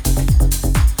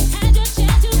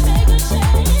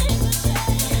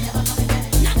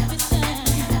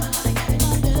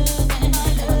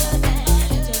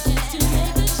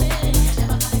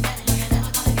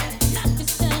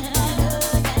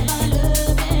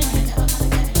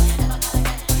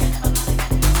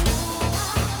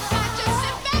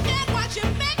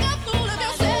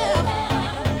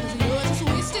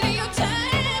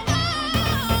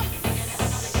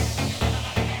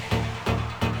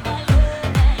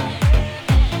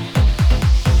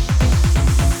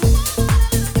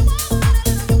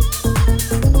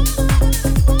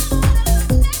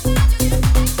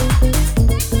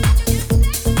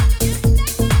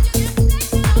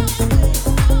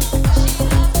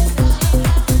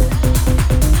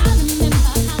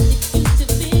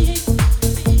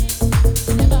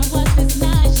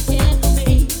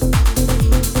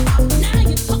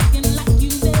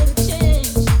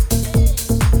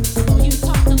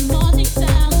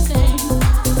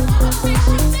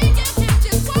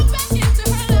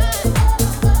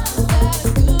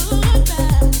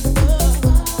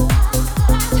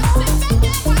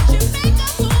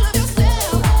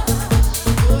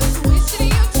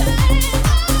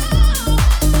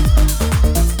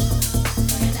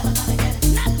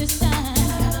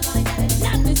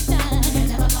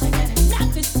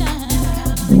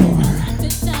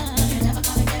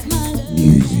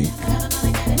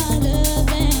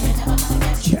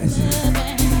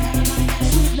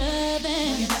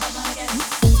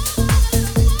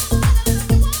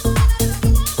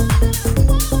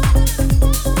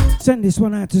 Send this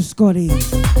one out to Scotty.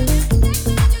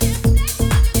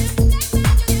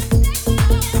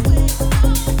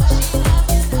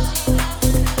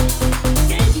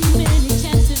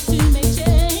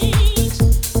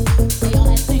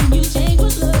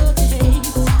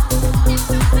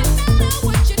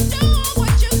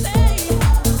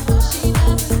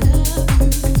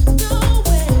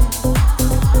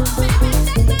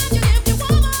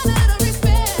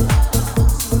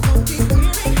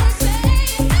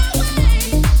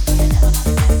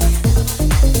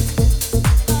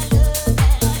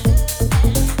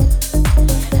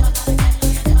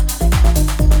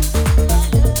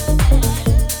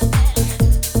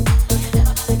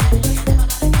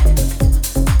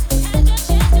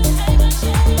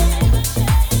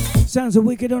 Sounds of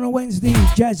wicked on a Wednesday,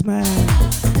 Jazz man.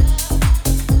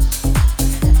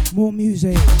 More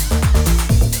music.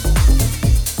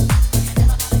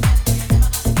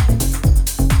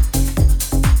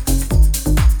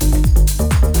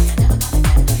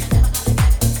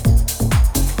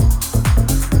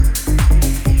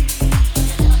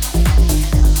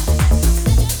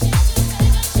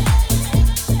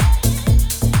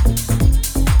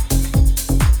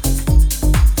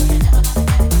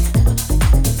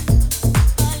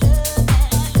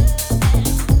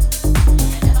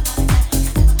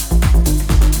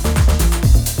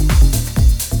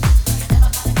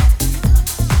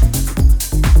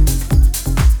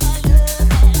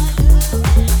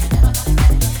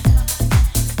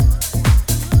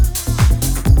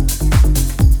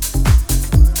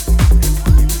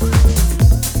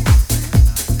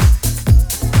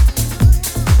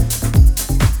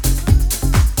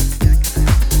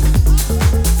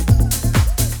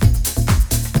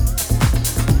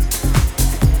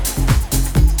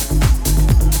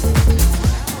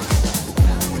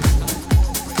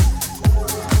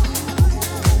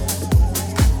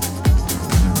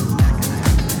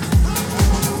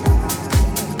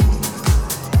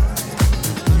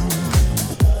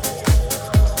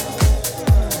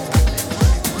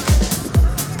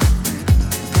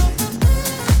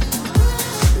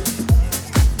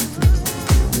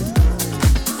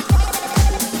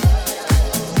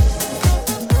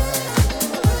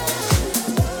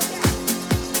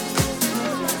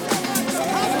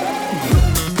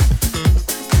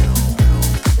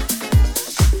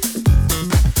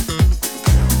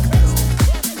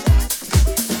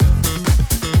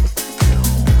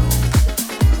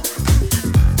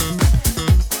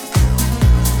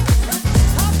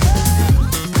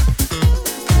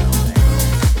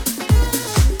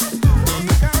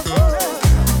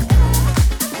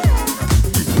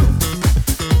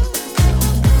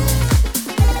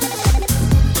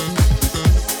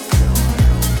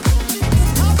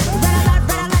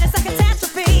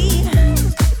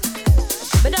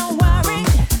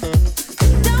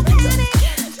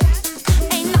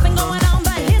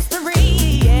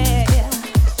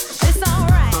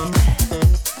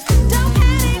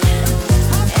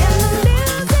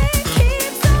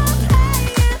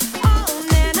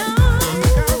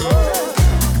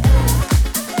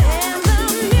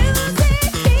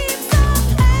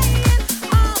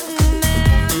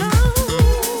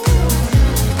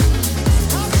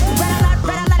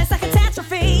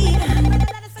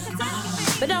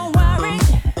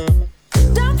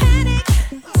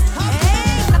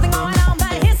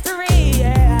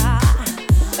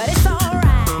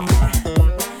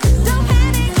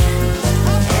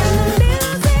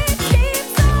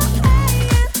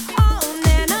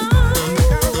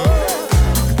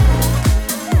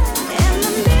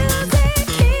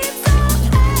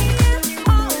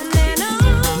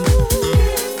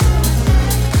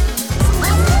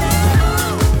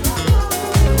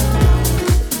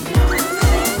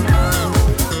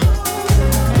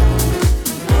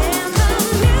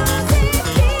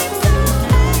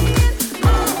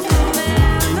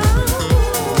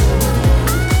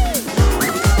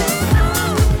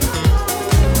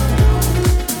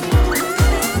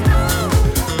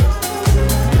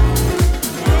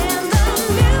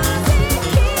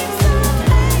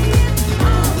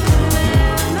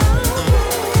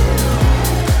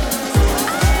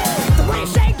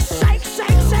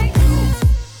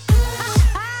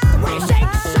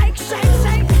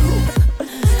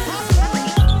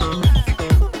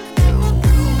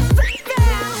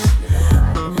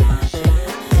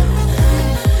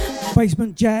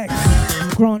 Basement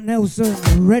Jacks, Grant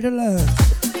Nelson, Red Alert.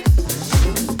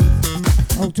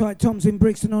 Hold tight, Tom's in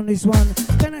Brixton on this one.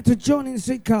 Then out to John in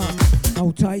Sitka.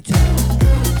 Hold tight.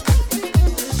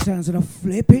 Sounds of the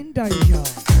flipping Deja.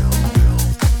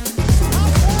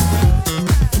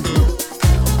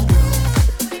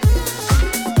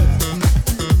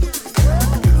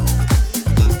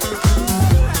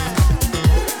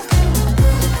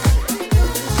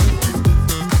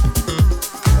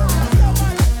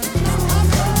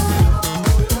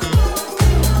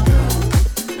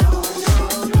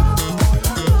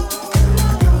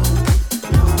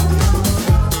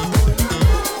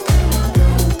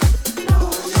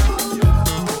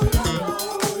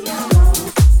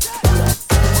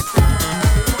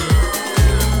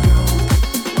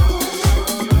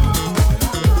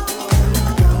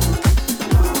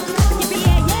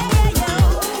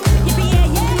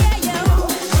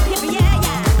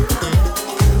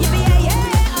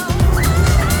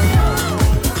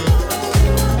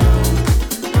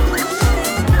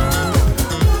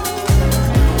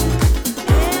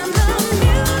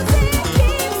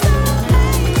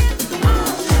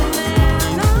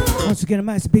 Again, a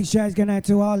massive big shout going out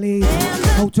to Ali.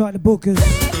 Hold tight, the bookers.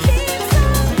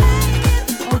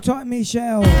 Hold tight,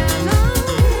 Michelle.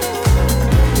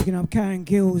 Picking up Karen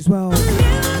Gill as well.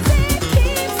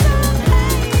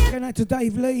 Going out to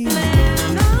Dave Lee. I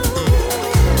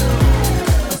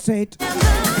said.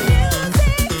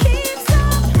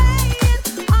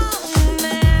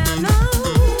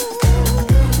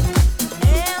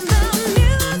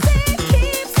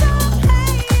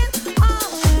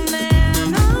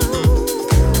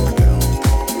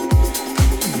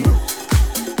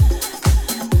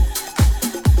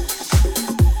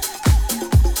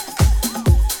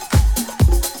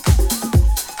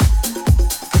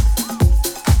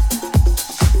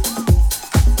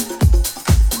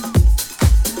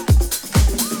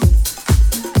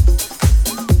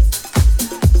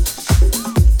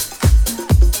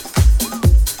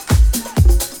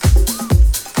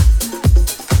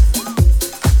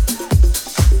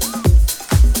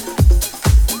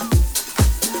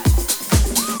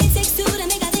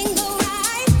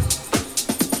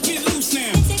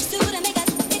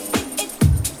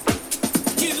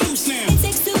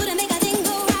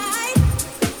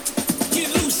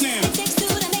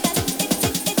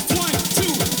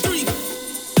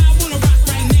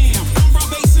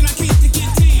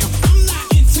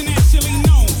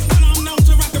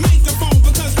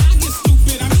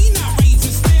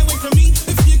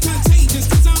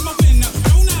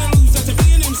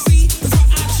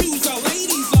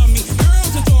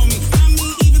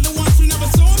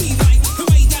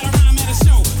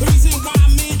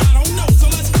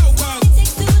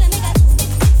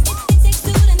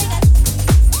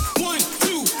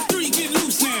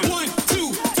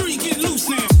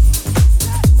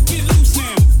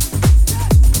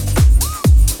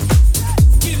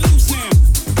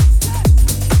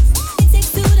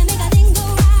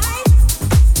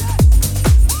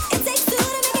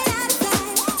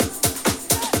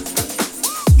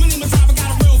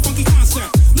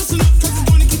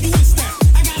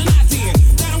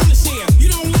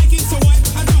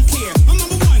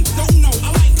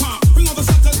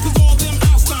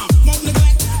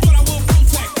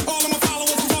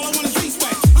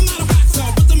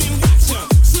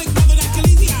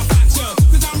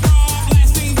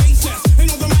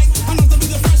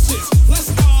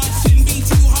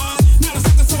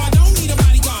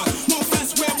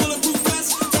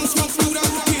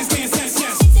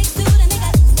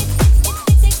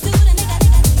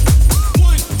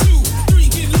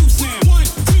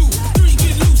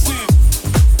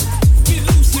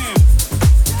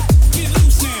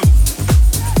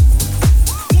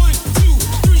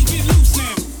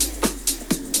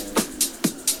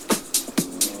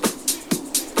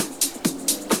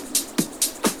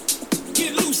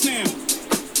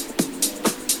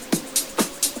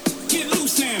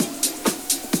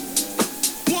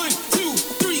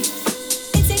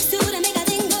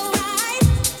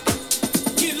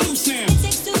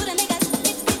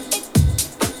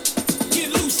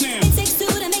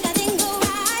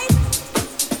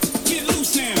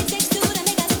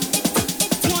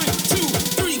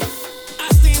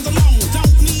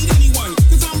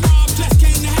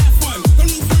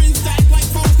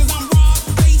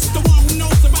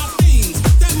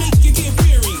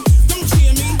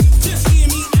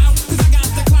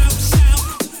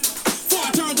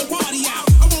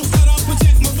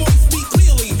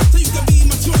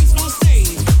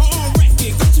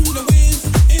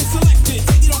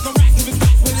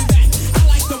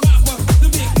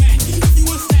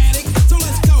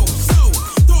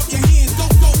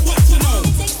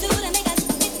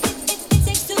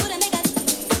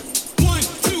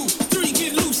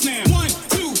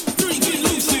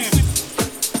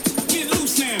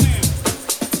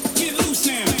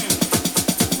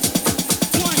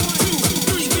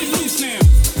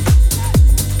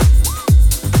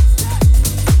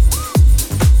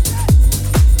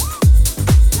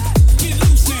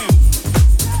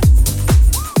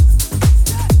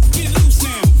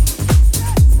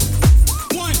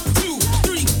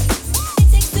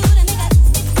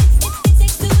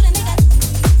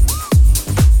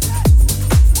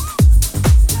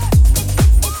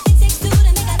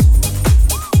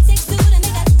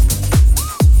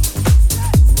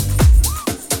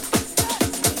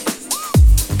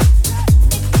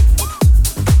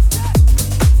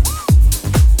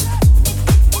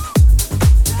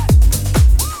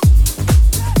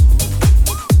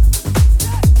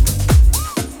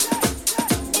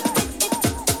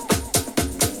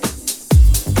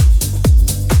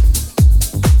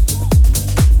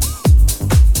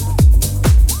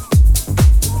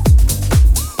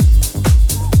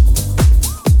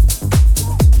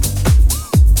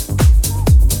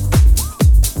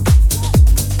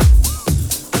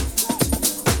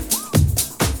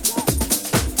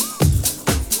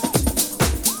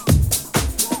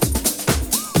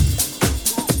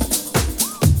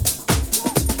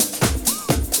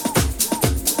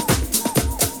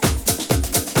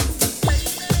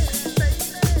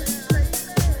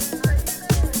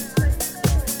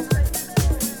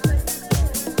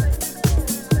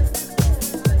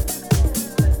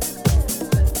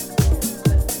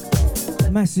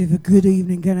 Massive good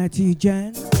evening going out to you,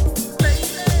 Jan.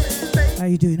 How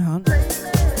you doing, hon?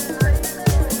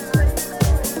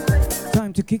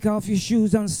 Time to kick off your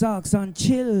shoes and socks and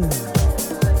chill.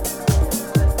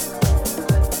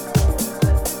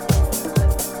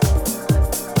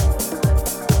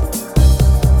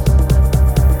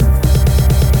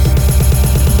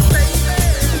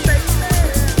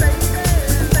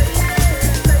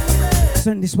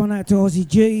 Send this one out to Aussie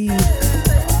G.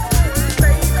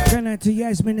 Going out to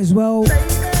Yasmin as well.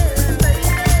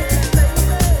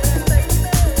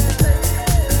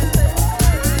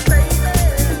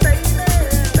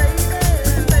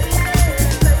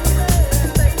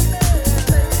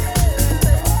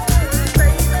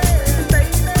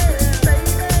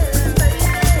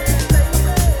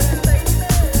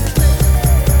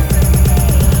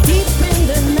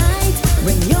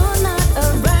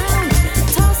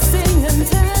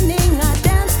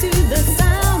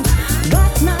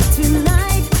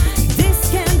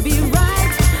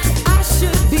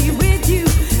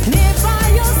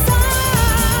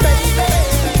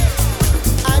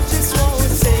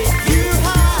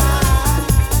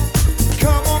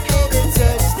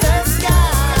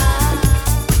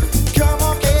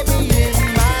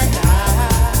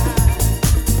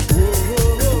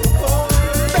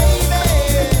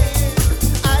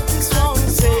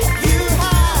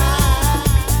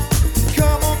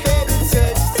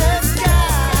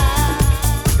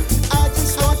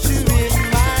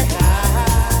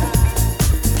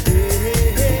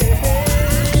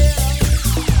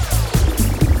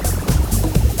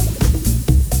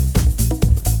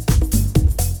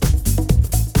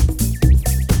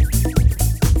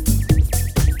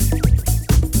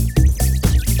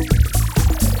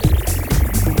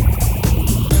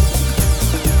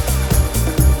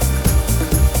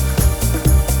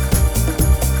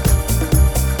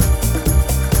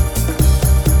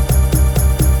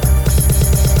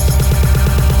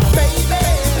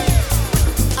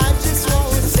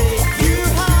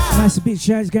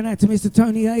 Shouts going out to Mr.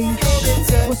 Tony H.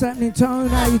 What's happening, Tone?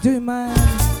 How you doing, man?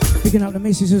 Picking up the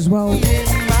missus as well.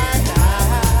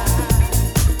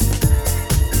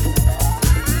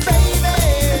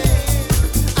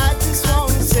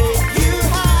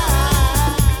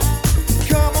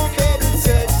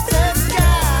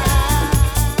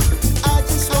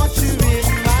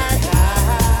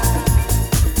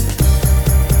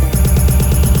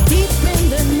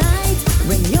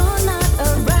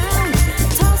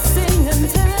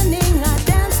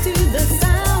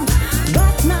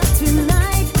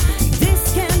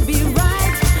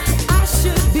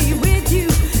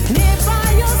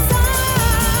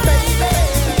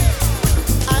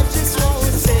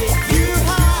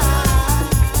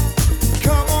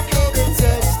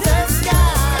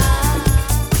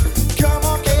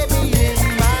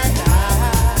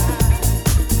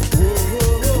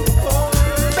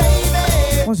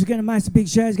 Again, a massive big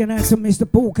shout is going out to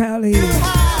Mr. Paul Cowley.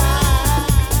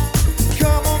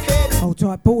 Hold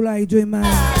tight, Paul, how you doing, man?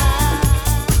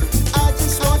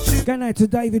 Going out to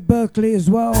David Berkeley as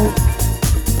well.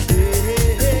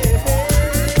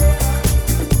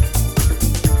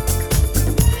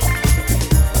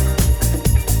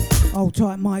 Hold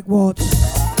tight, Mike Watts.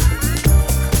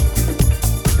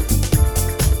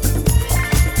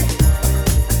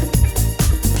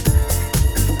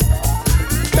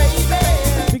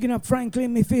 Picking up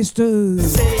Franklin Mephisto.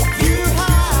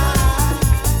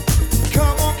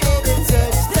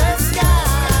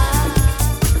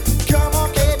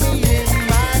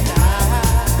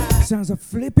 Sounds a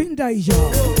flipping deja.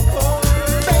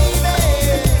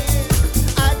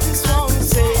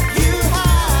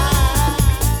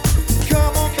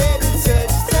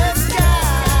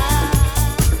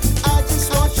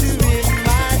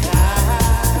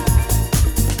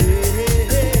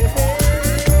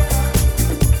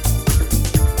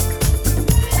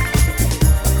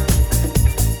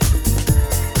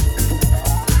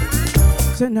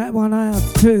 Send that one out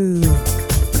to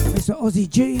Mr. Aussie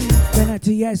G. Then out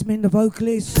to Yasmin, the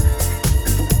vocalist.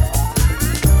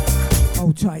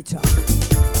 Hold tighter.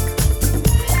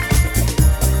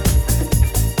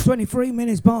 23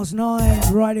 minutes past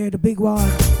 9, right here, the big one.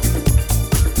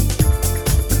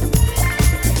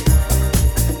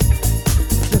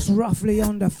 Just roughly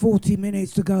under 40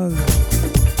 minutes to go.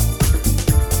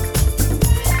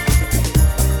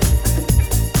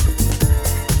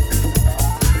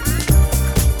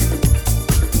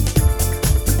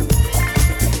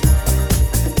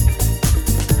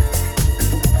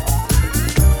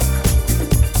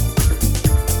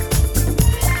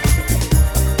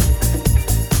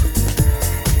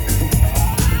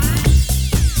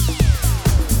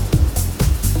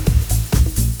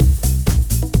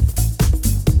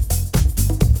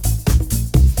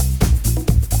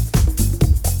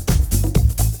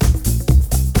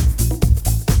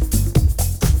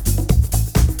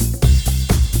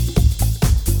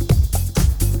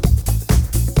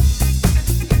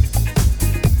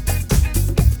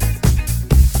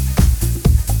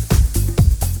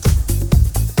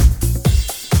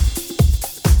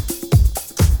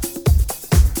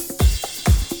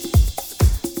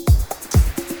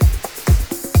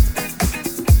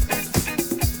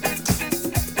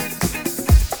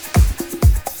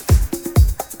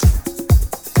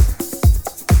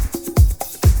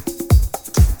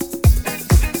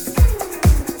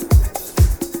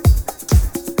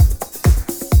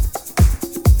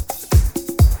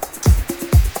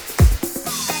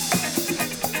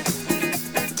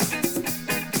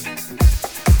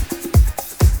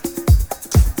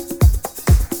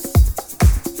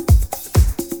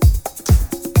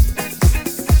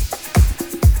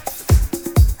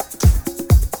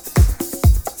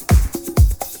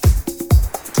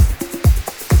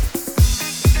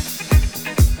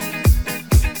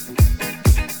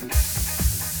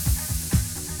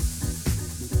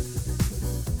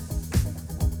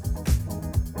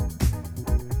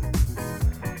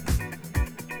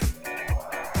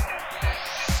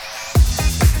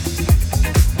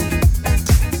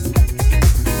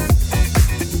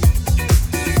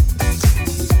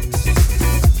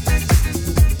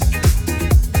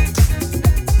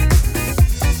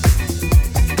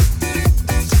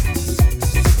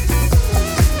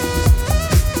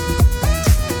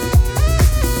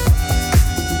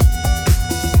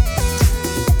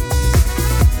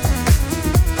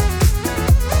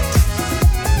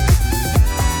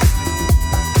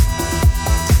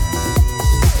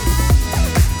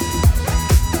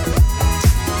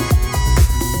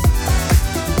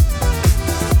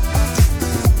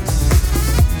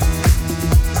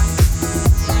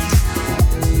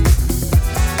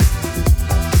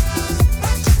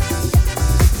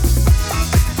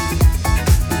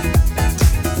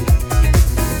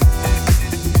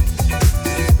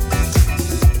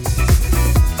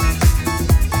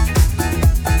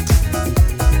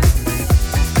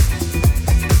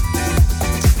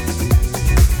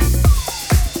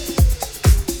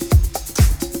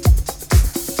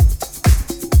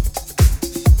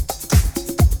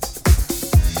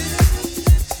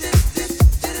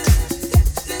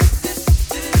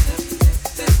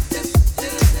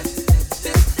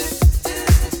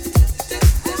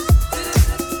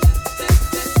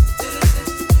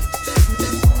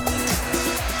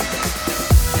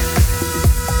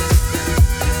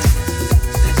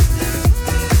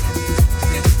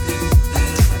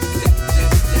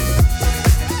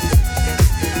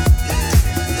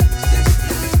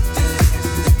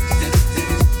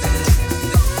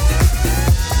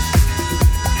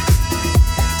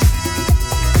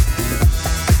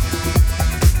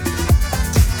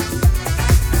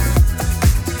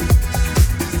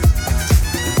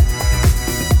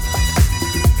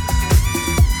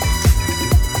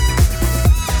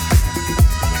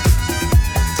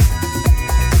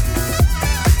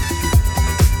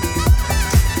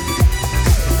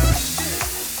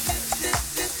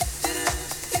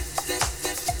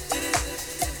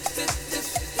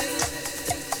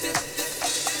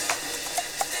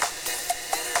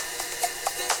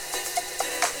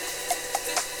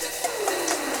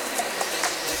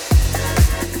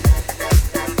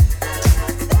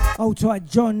 tight,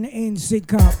 John in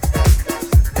Sidcup.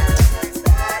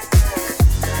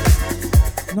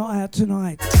 Not out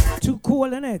tonight. Too cool,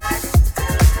 innit?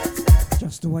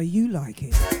 Just the way you like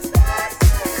it.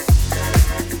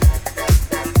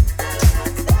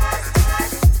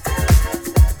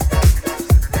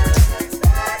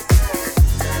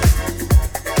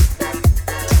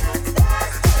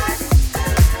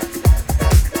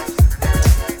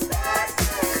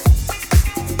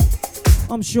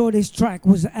 I'm sure this track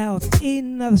was out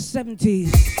in the 70s.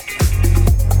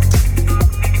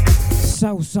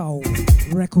 Soul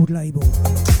record label.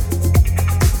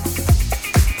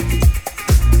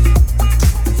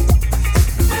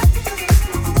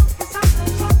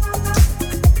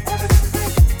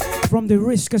 From the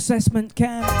risk assessment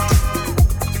camp.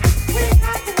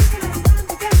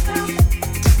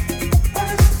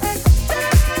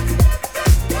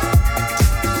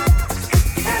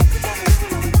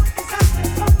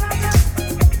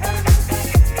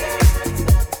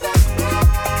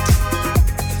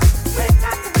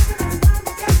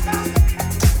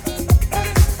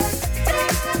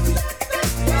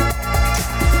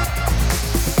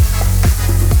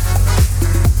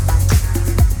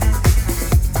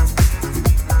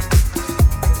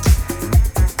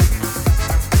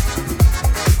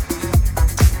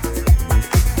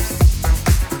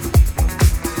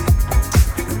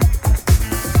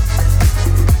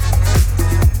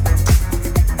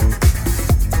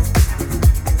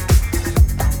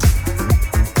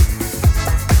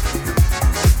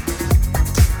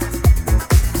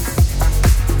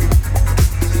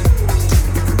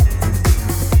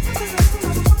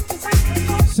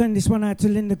 Send this one out to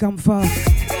Linda Gumpher.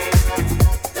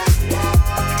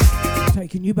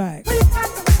 Taking you back.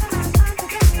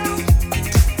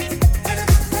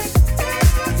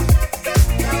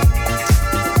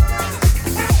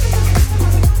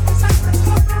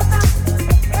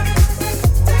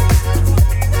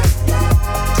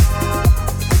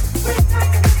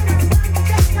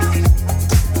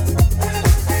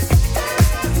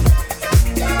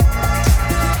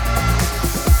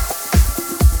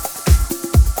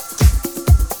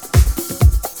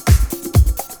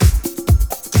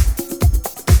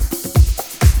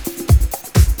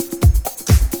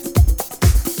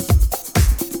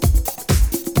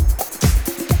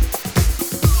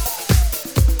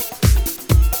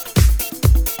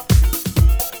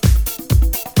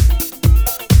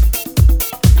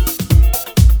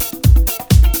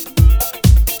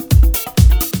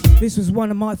 This was one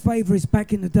of my favourites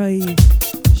back in the day,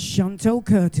 Chantel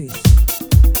Curtis.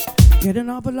 Get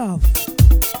Another Love.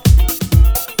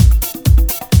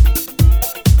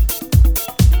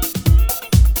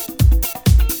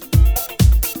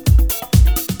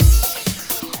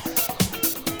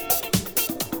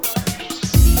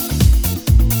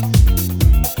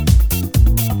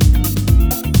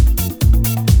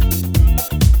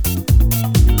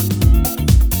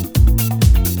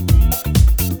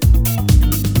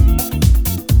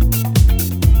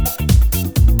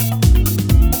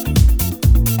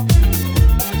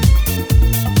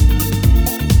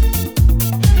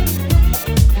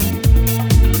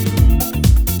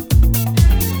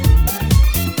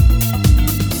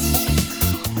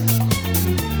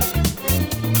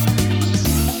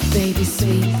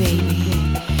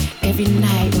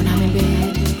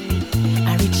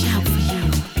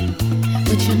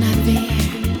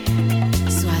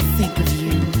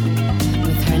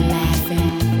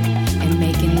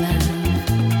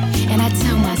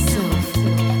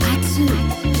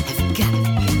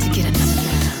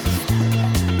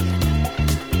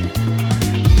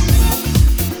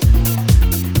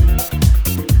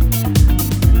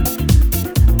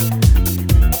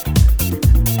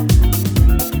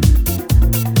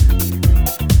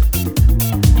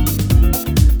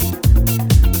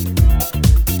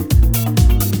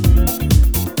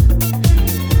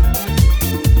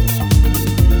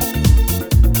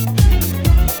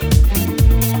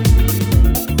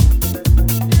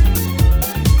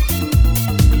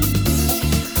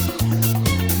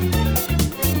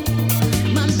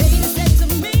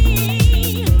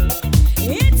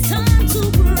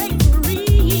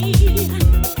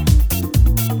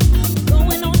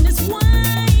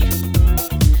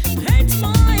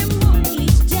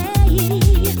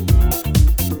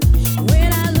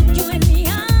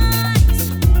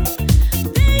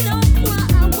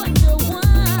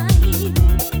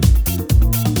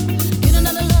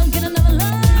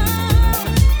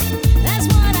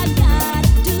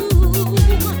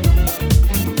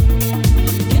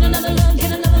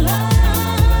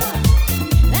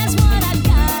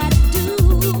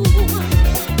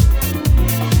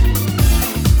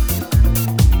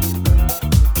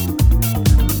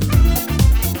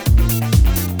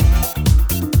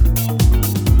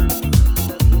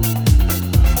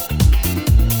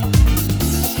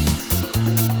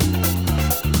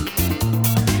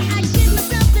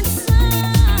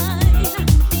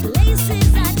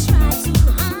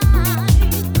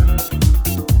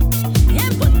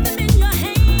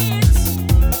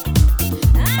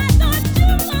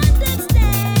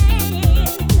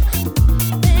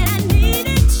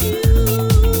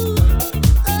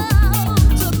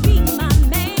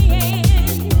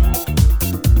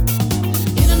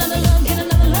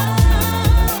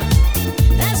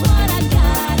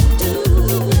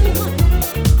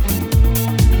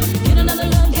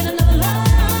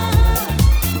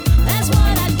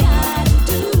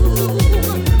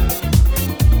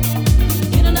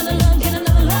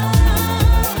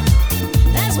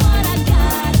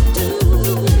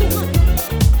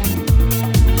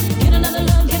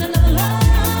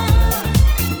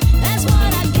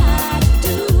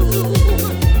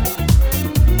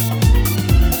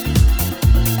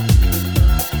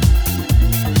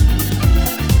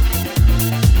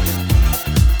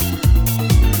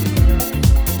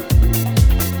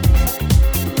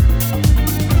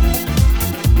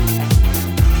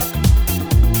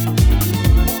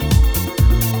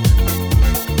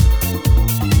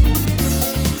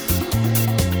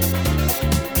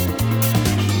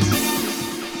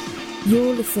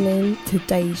 listening to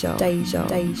Deja.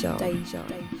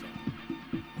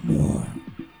 More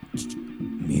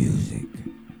music,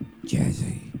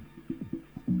 Jazzy.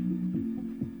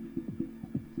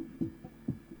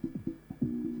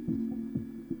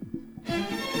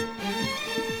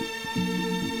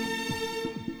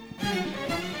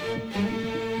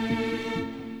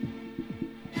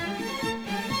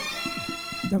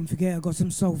 Don't forget, I got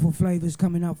some soulful flavors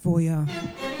coming up for ya.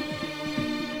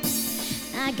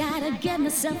 I gotta get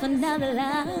myself another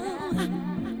love.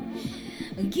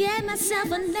 Get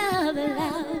myself another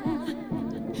love.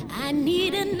 I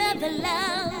need another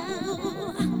love.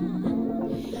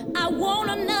 I want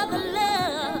another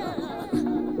love.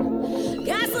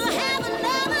 Got to have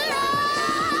another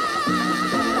love.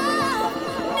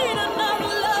 Need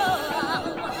another love.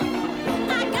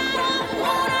 I gotta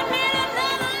want, I need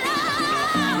another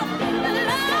love.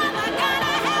 Love, I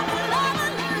gotta have another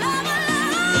love.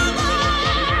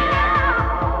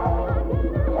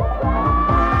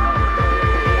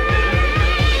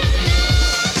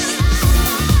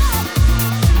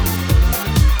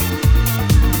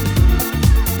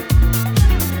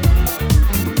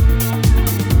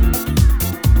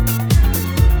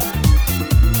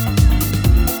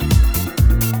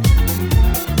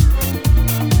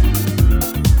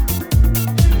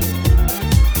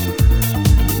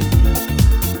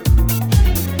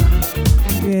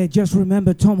 Yeah, just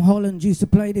remember Tom Holland used to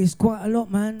play this quite a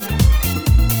lot, man.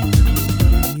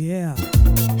 Yeah.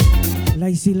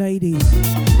 Lacy Ladies,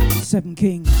 Seven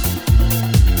Kings.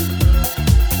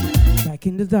 Back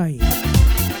in the day.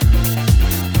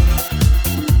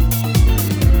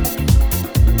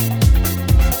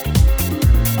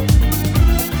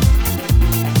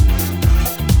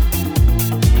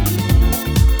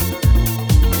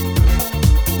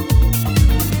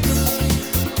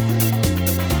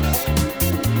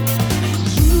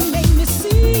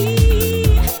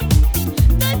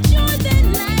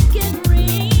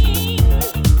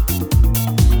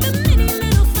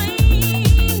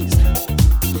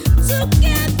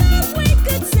 Together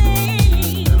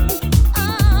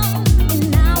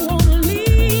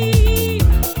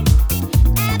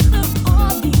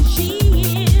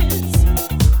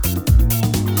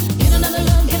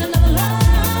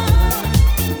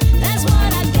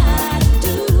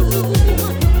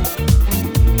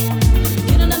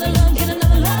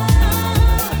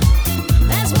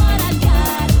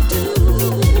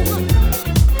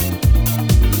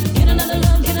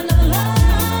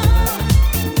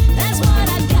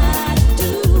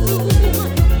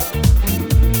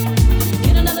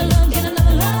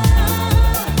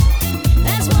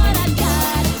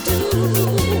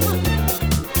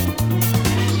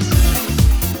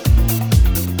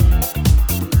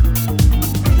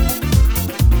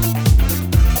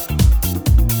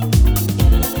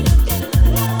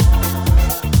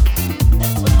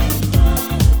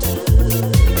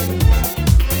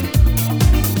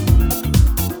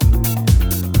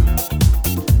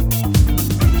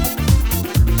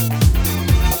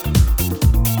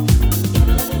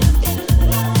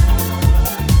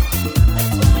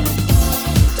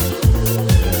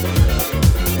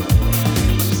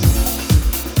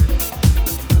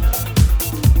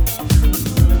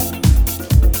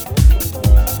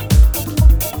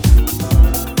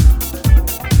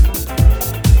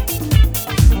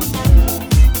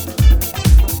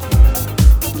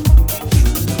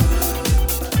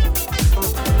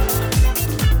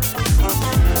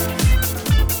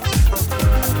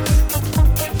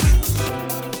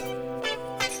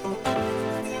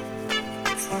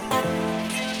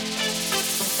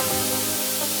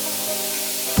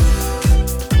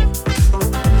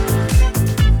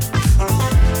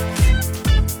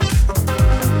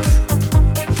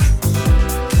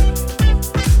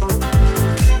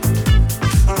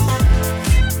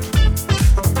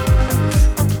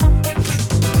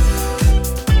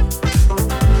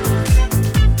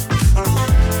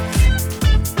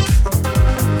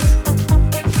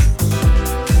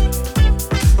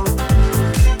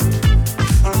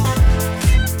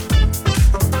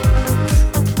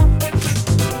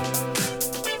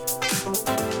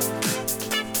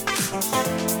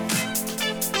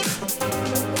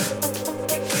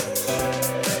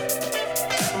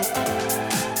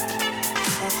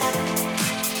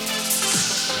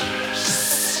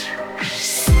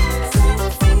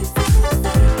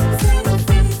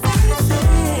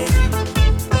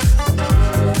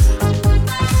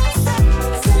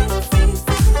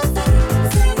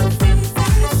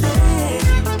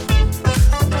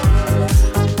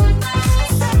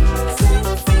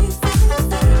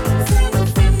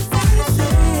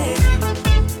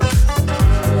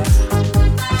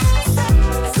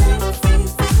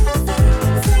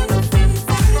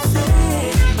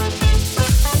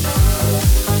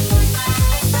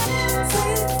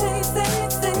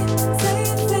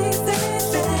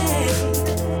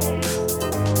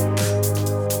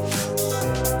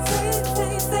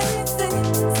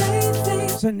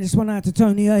Send this one out to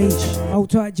Tony H. Hold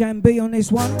tight, Jam B on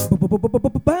this one.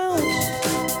 Bounce.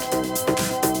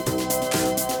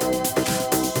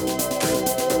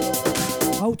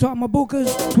 Hold tight, my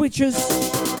bookers,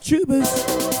 twitchers,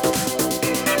 tubers.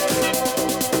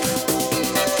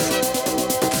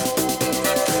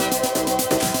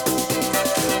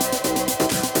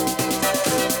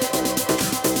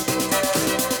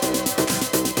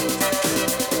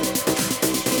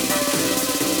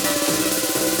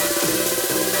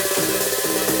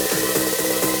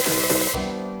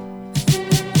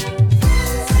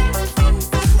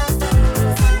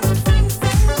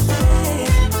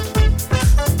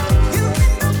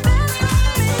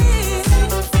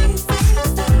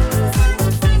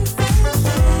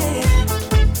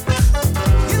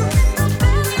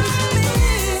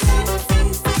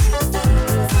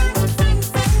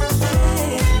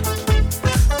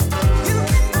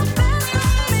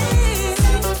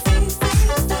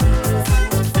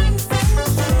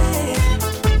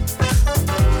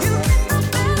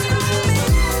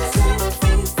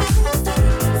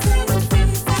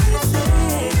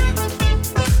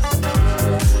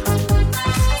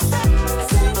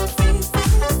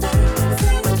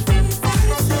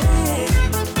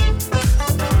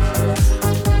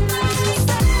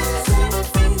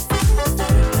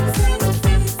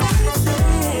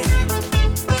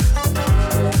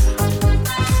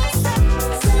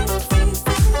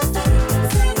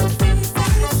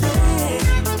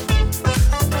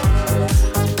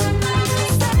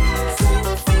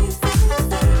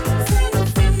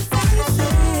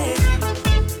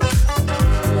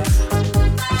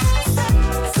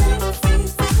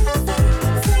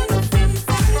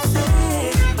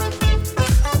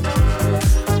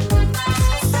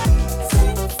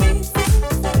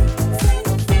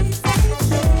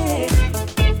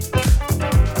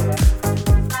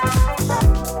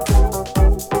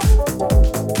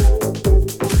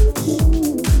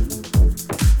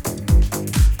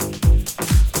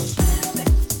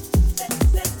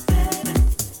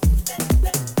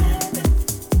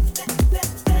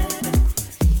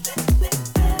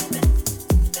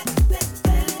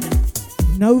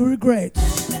 No regrets.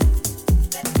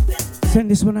 Send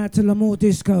this one out to L'Amour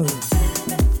Disco.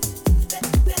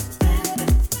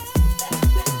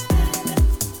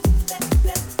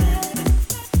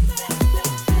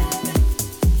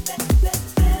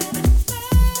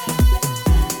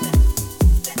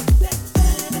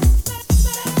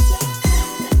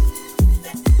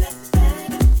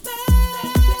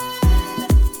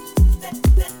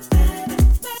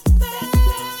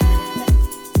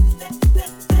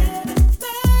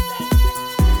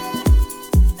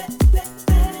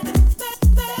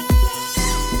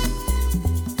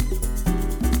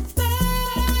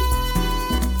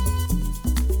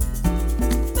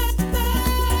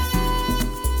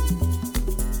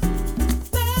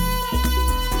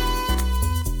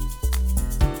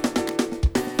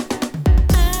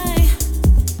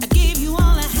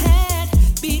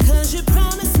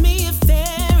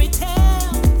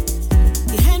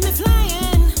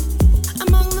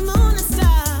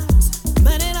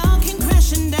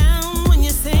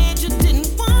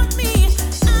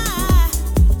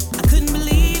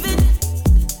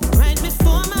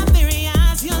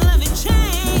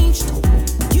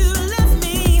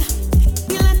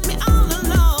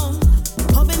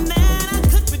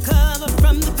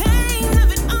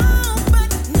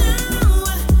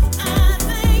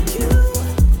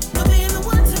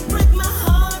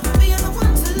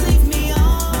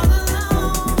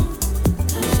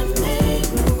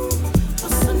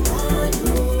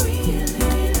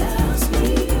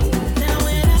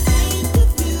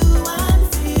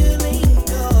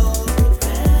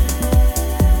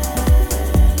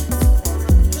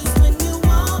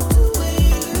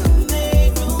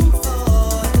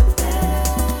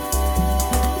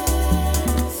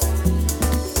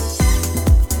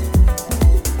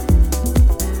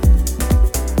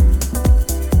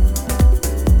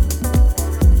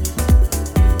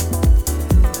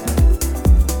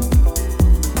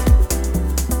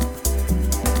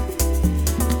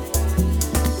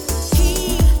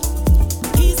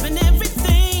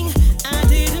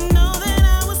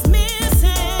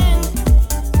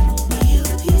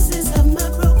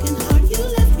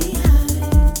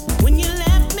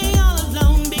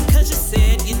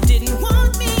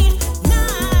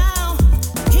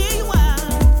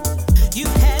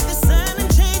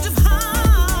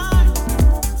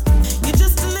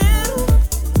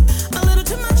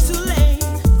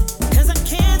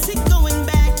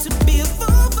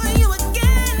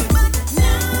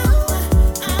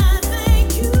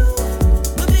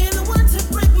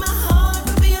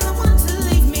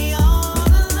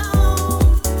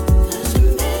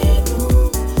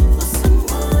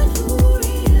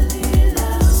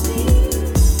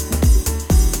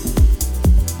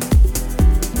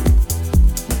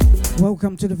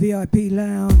 welcome to the VIP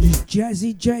lounge,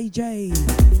 Jazzy JJ.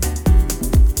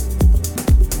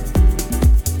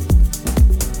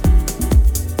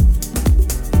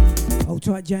 Hold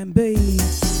tight, Jam B.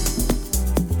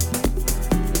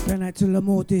 Going out to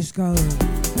L'Amour Disco.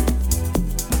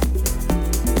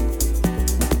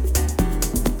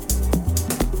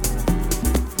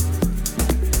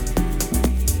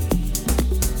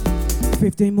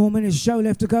 $15 more minutes show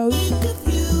left to go.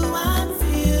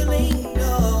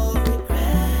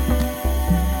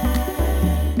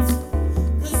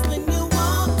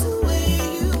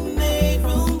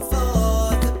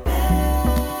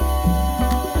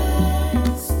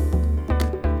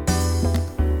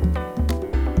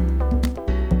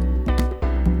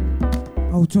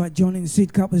 Hold tight, John in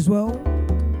Sid Cup as well.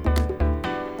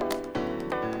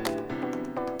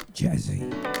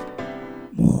 Jazzy.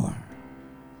 More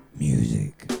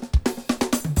music.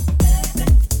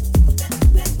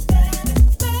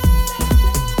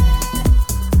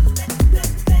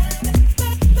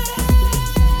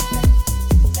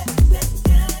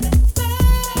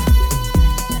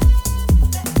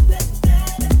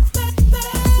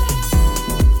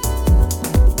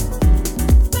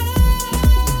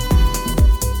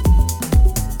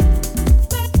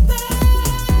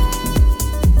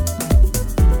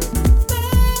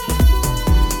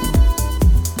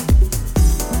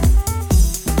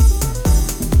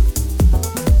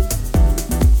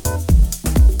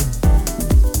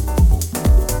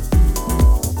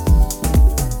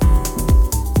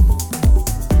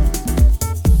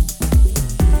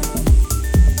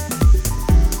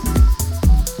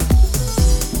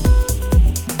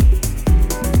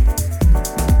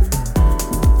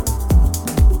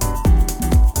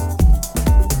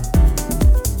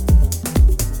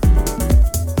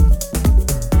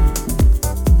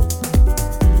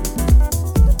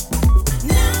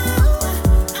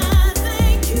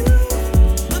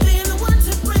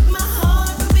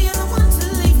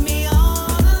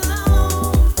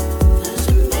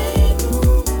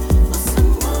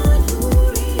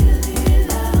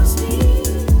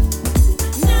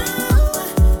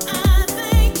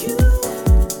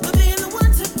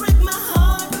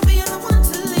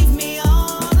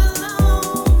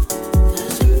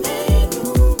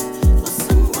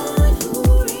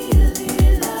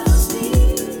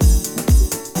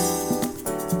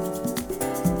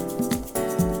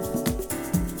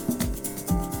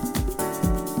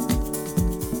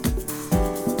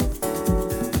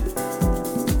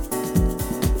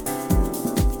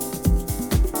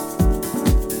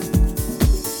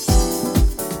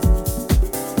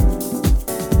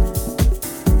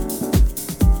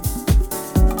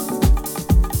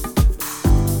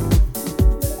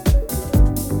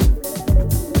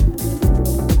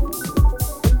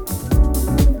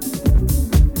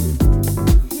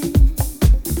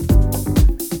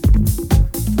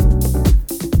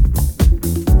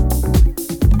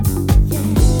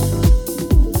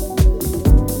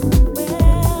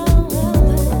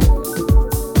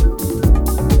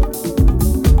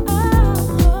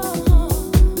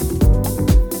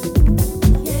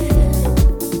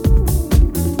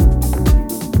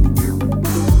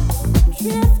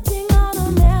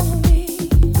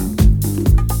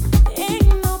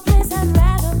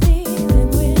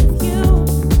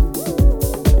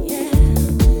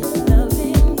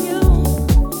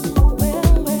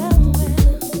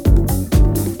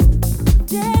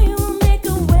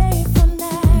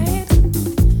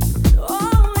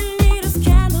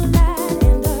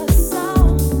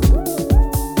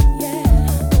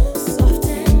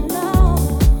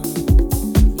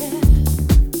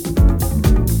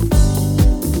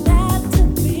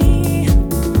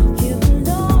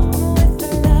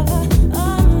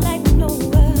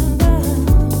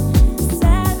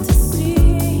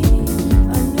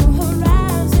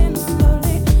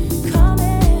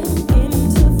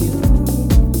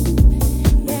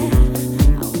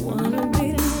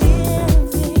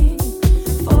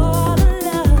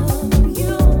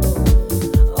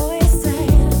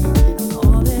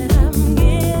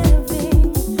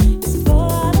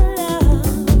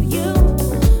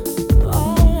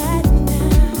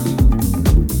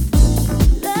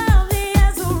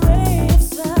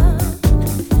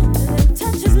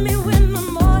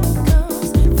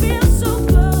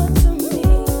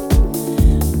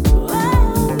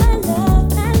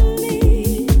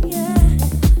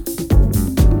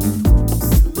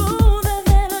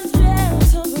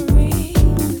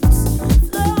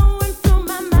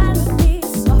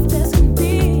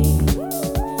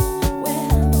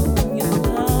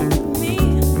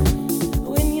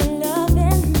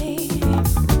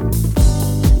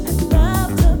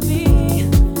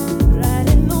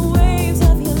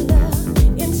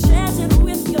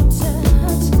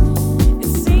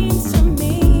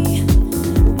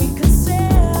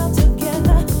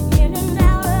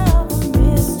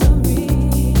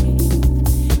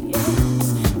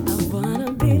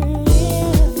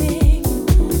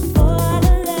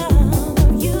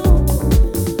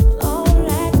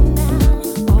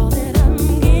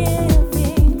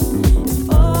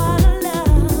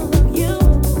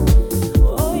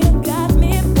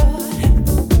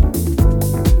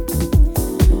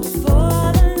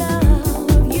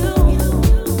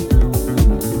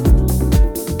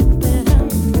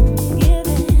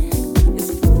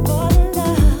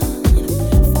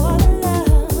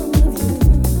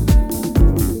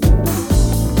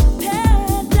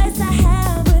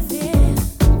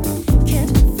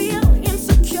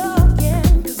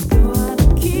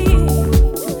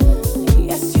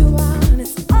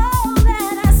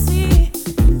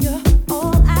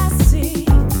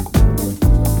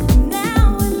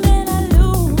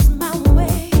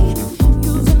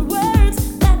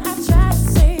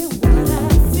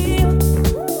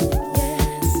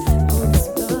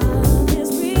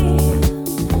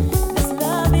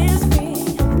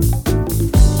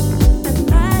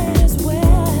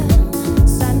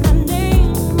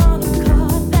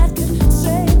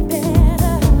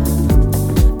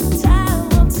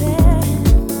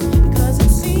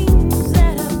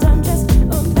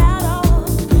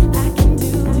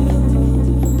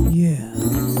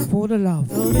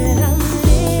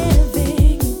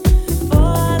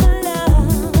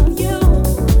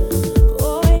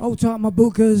 tight, my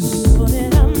bookers.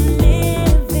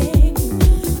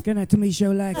 Going out to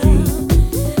Michelle Lackey.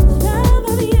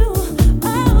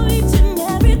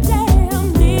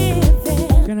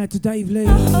 Going out to Dave Lee,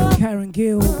 Karen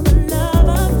Gill.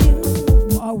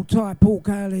 Old type Paul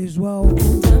Cowley as well.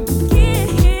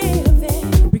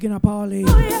 Picking up Harley.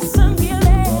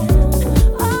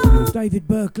 David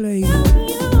Berkeley.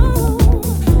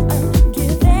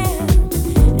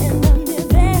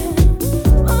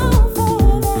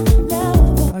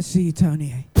 I see you,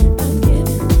 Tony.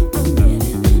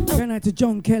 Going out to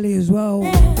John Kelly as well.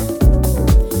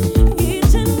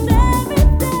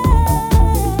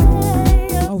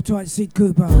 Old tight Sid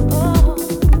Cooper.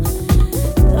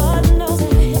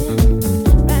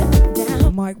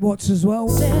 Mike Watts as well.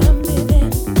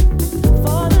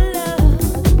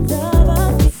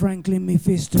 Franklin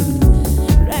Mephisto.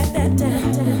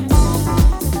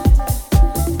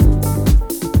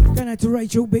 Going out to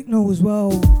Rachel Bicknell as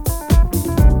well.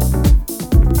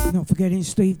 Not forgetting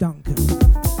Steve Duncan.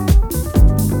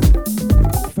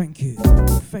 Thank you.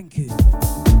 Thank you.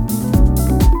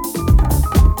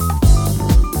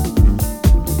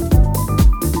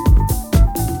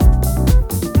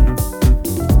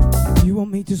 You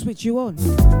want me to switch you on?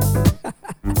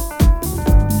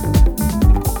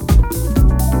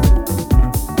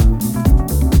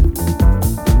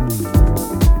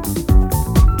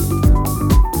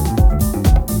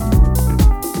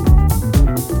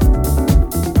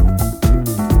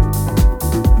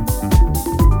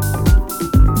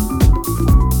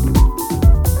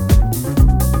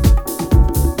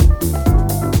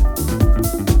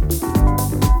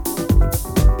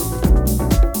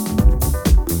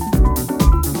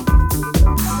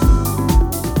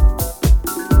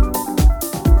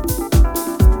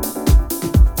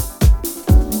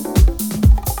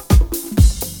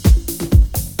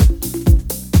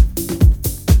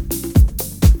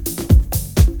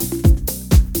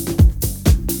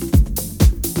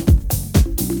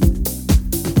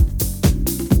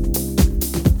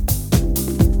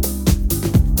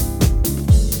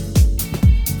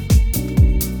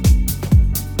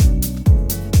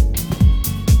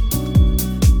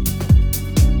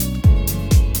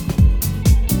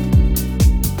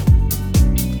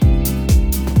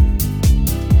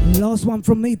 Last one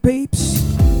from me, peeps.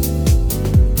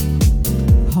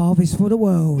 Harvest for the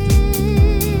world.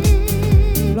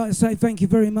 I'd like to say thank you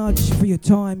very much for your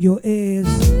time, your ears.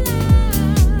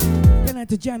 Going out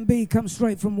to Jan B, come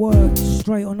straight from work,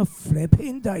 straight on a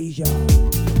flipping Deja.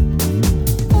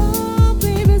 Oh,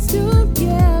 baby,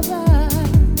 together,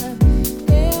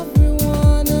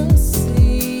 everyone a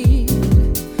seed.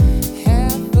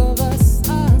 Half of us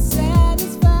are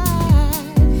satisfied,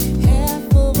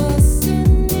 half of us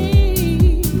in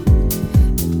need.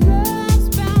 Love's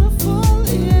bountiful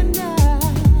in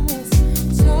us,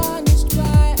 tarnished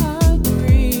by our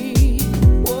greed.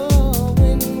 Whoa,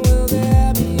 when will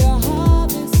there be a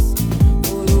harvest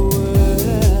for the world?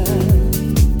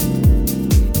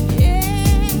 Yeah,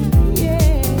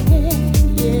 yeah,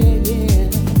 yeah, yeah.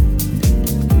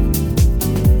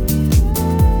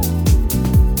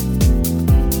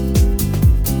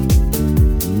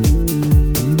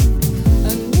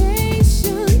 A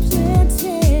nation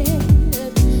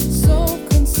planted, so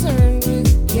concerned with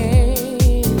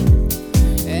gain.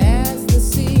 As the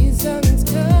seasons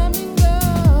come and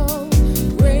go,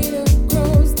 greater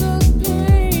grows the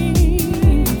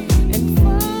pain. And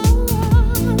far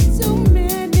too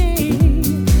many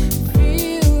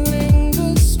feeling the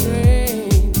strain.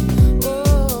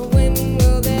 Oh, when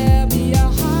will there be a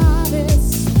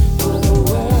harvest for the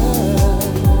world?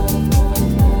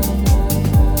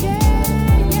 Yeah,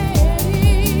 yeah,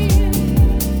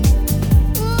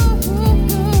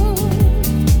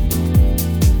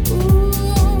 ooh,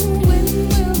 when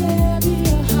will there be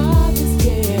a harvest?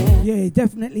 Yeah. Yeah, it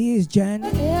definitely is, Jan.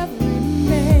 Every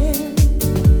man,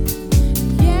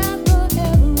 gather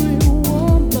every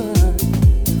woman,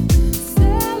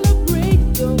 celebrate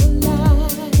your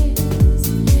lives,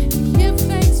 give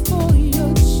thanks for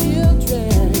your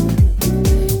children.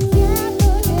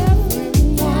 Gather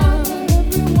everyone,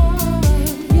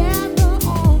 gather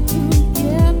all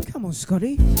together. Come on,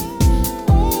 Scotty.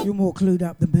 You're more clued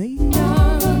up than me.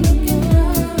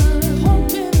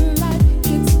 Hoping life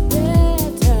gets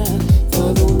better for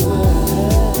the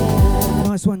world.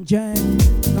 Nice one, Jan.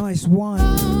 Nice one.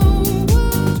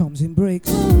 Tom's in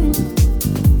bricks.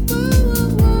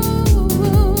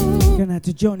 Going out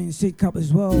to John in Sid Cup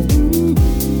as well.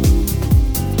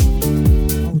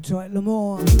 Hold tight,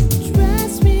 Lamore.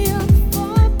 Dress me up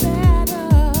for better.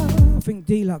 I think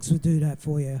Deluxe would do that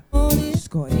for you,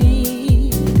 Scotty.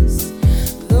 Please,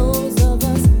 those of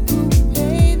us who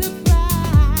pay the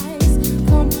price.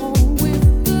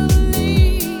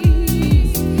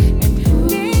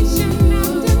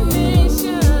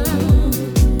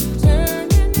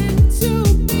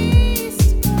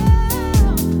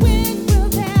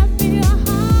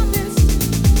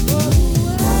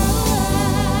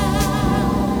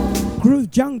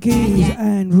 Junkies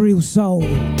and Real Soul.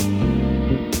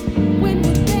 When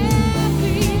will there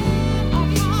be a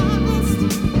harvest?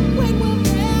 When will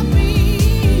there be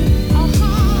a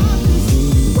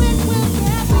harvest? When will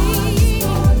there be a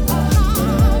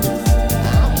harvest? I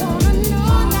wanna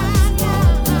know now.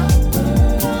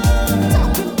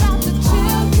 Talking about the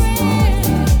children.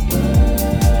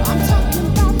 I'm talking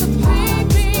about the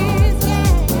babies, yeah.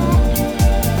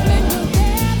 When will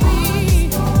there be a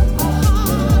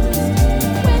harvest?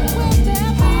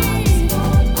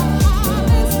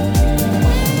 When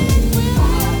will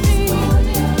there be a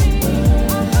harvest?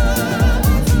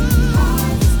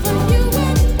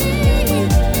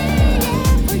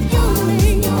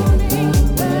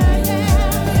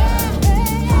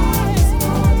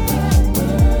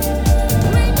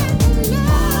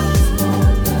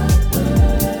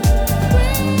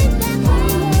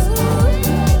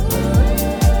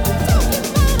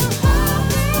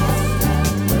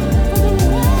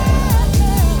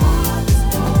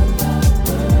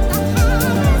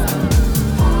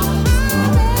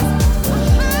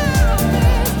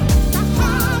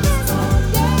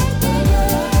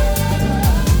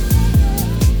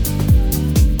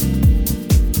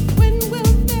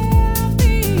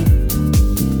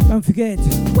 Don't forget,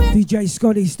 DJ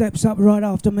Scotty steps up right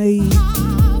after me,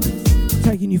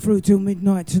 taking you through till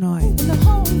midnight tonight.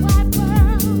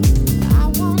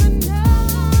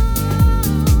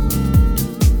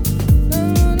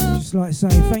 Just like to say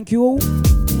thank you all.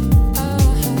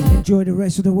 Enjoy the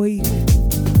rest of the week.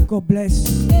 God bless.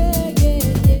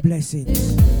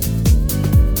 Blessings.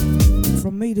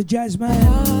 From me, the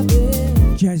Jazzman,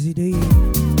 Jazzy D.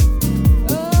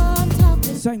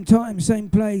 Same time, same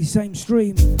place, same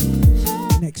stream.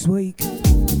 Next week.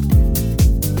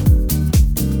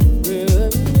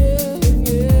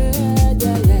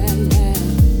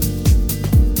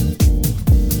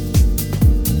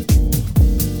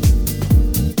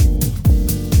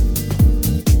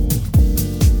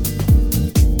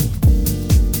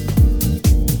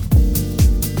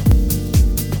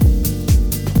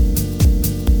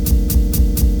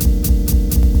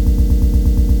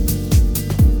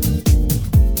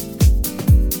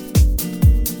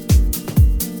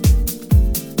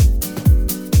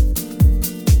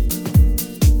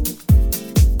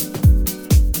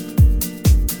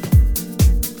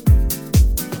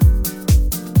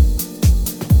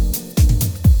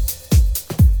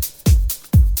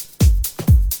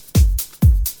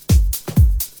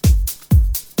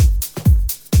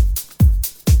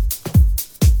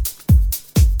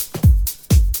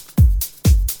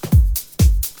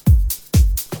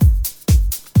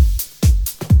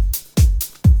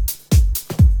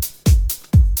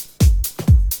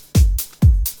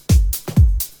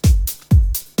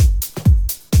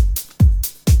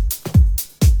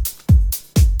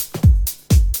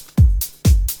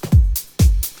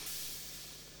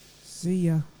 See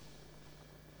ya.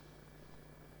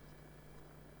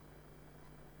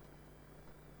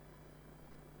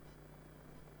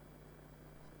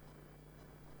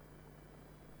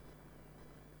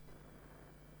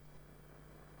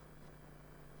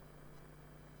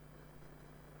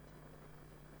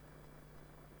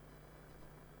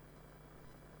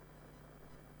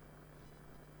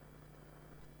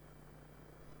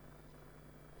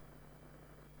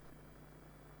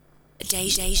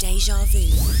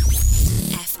 DejaVufm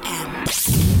FM.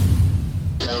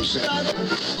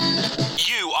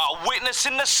 You are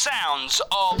witnessing the sounds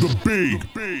of The Big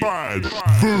Bad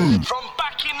Boom. from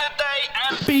back in the day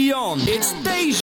and beyond. It's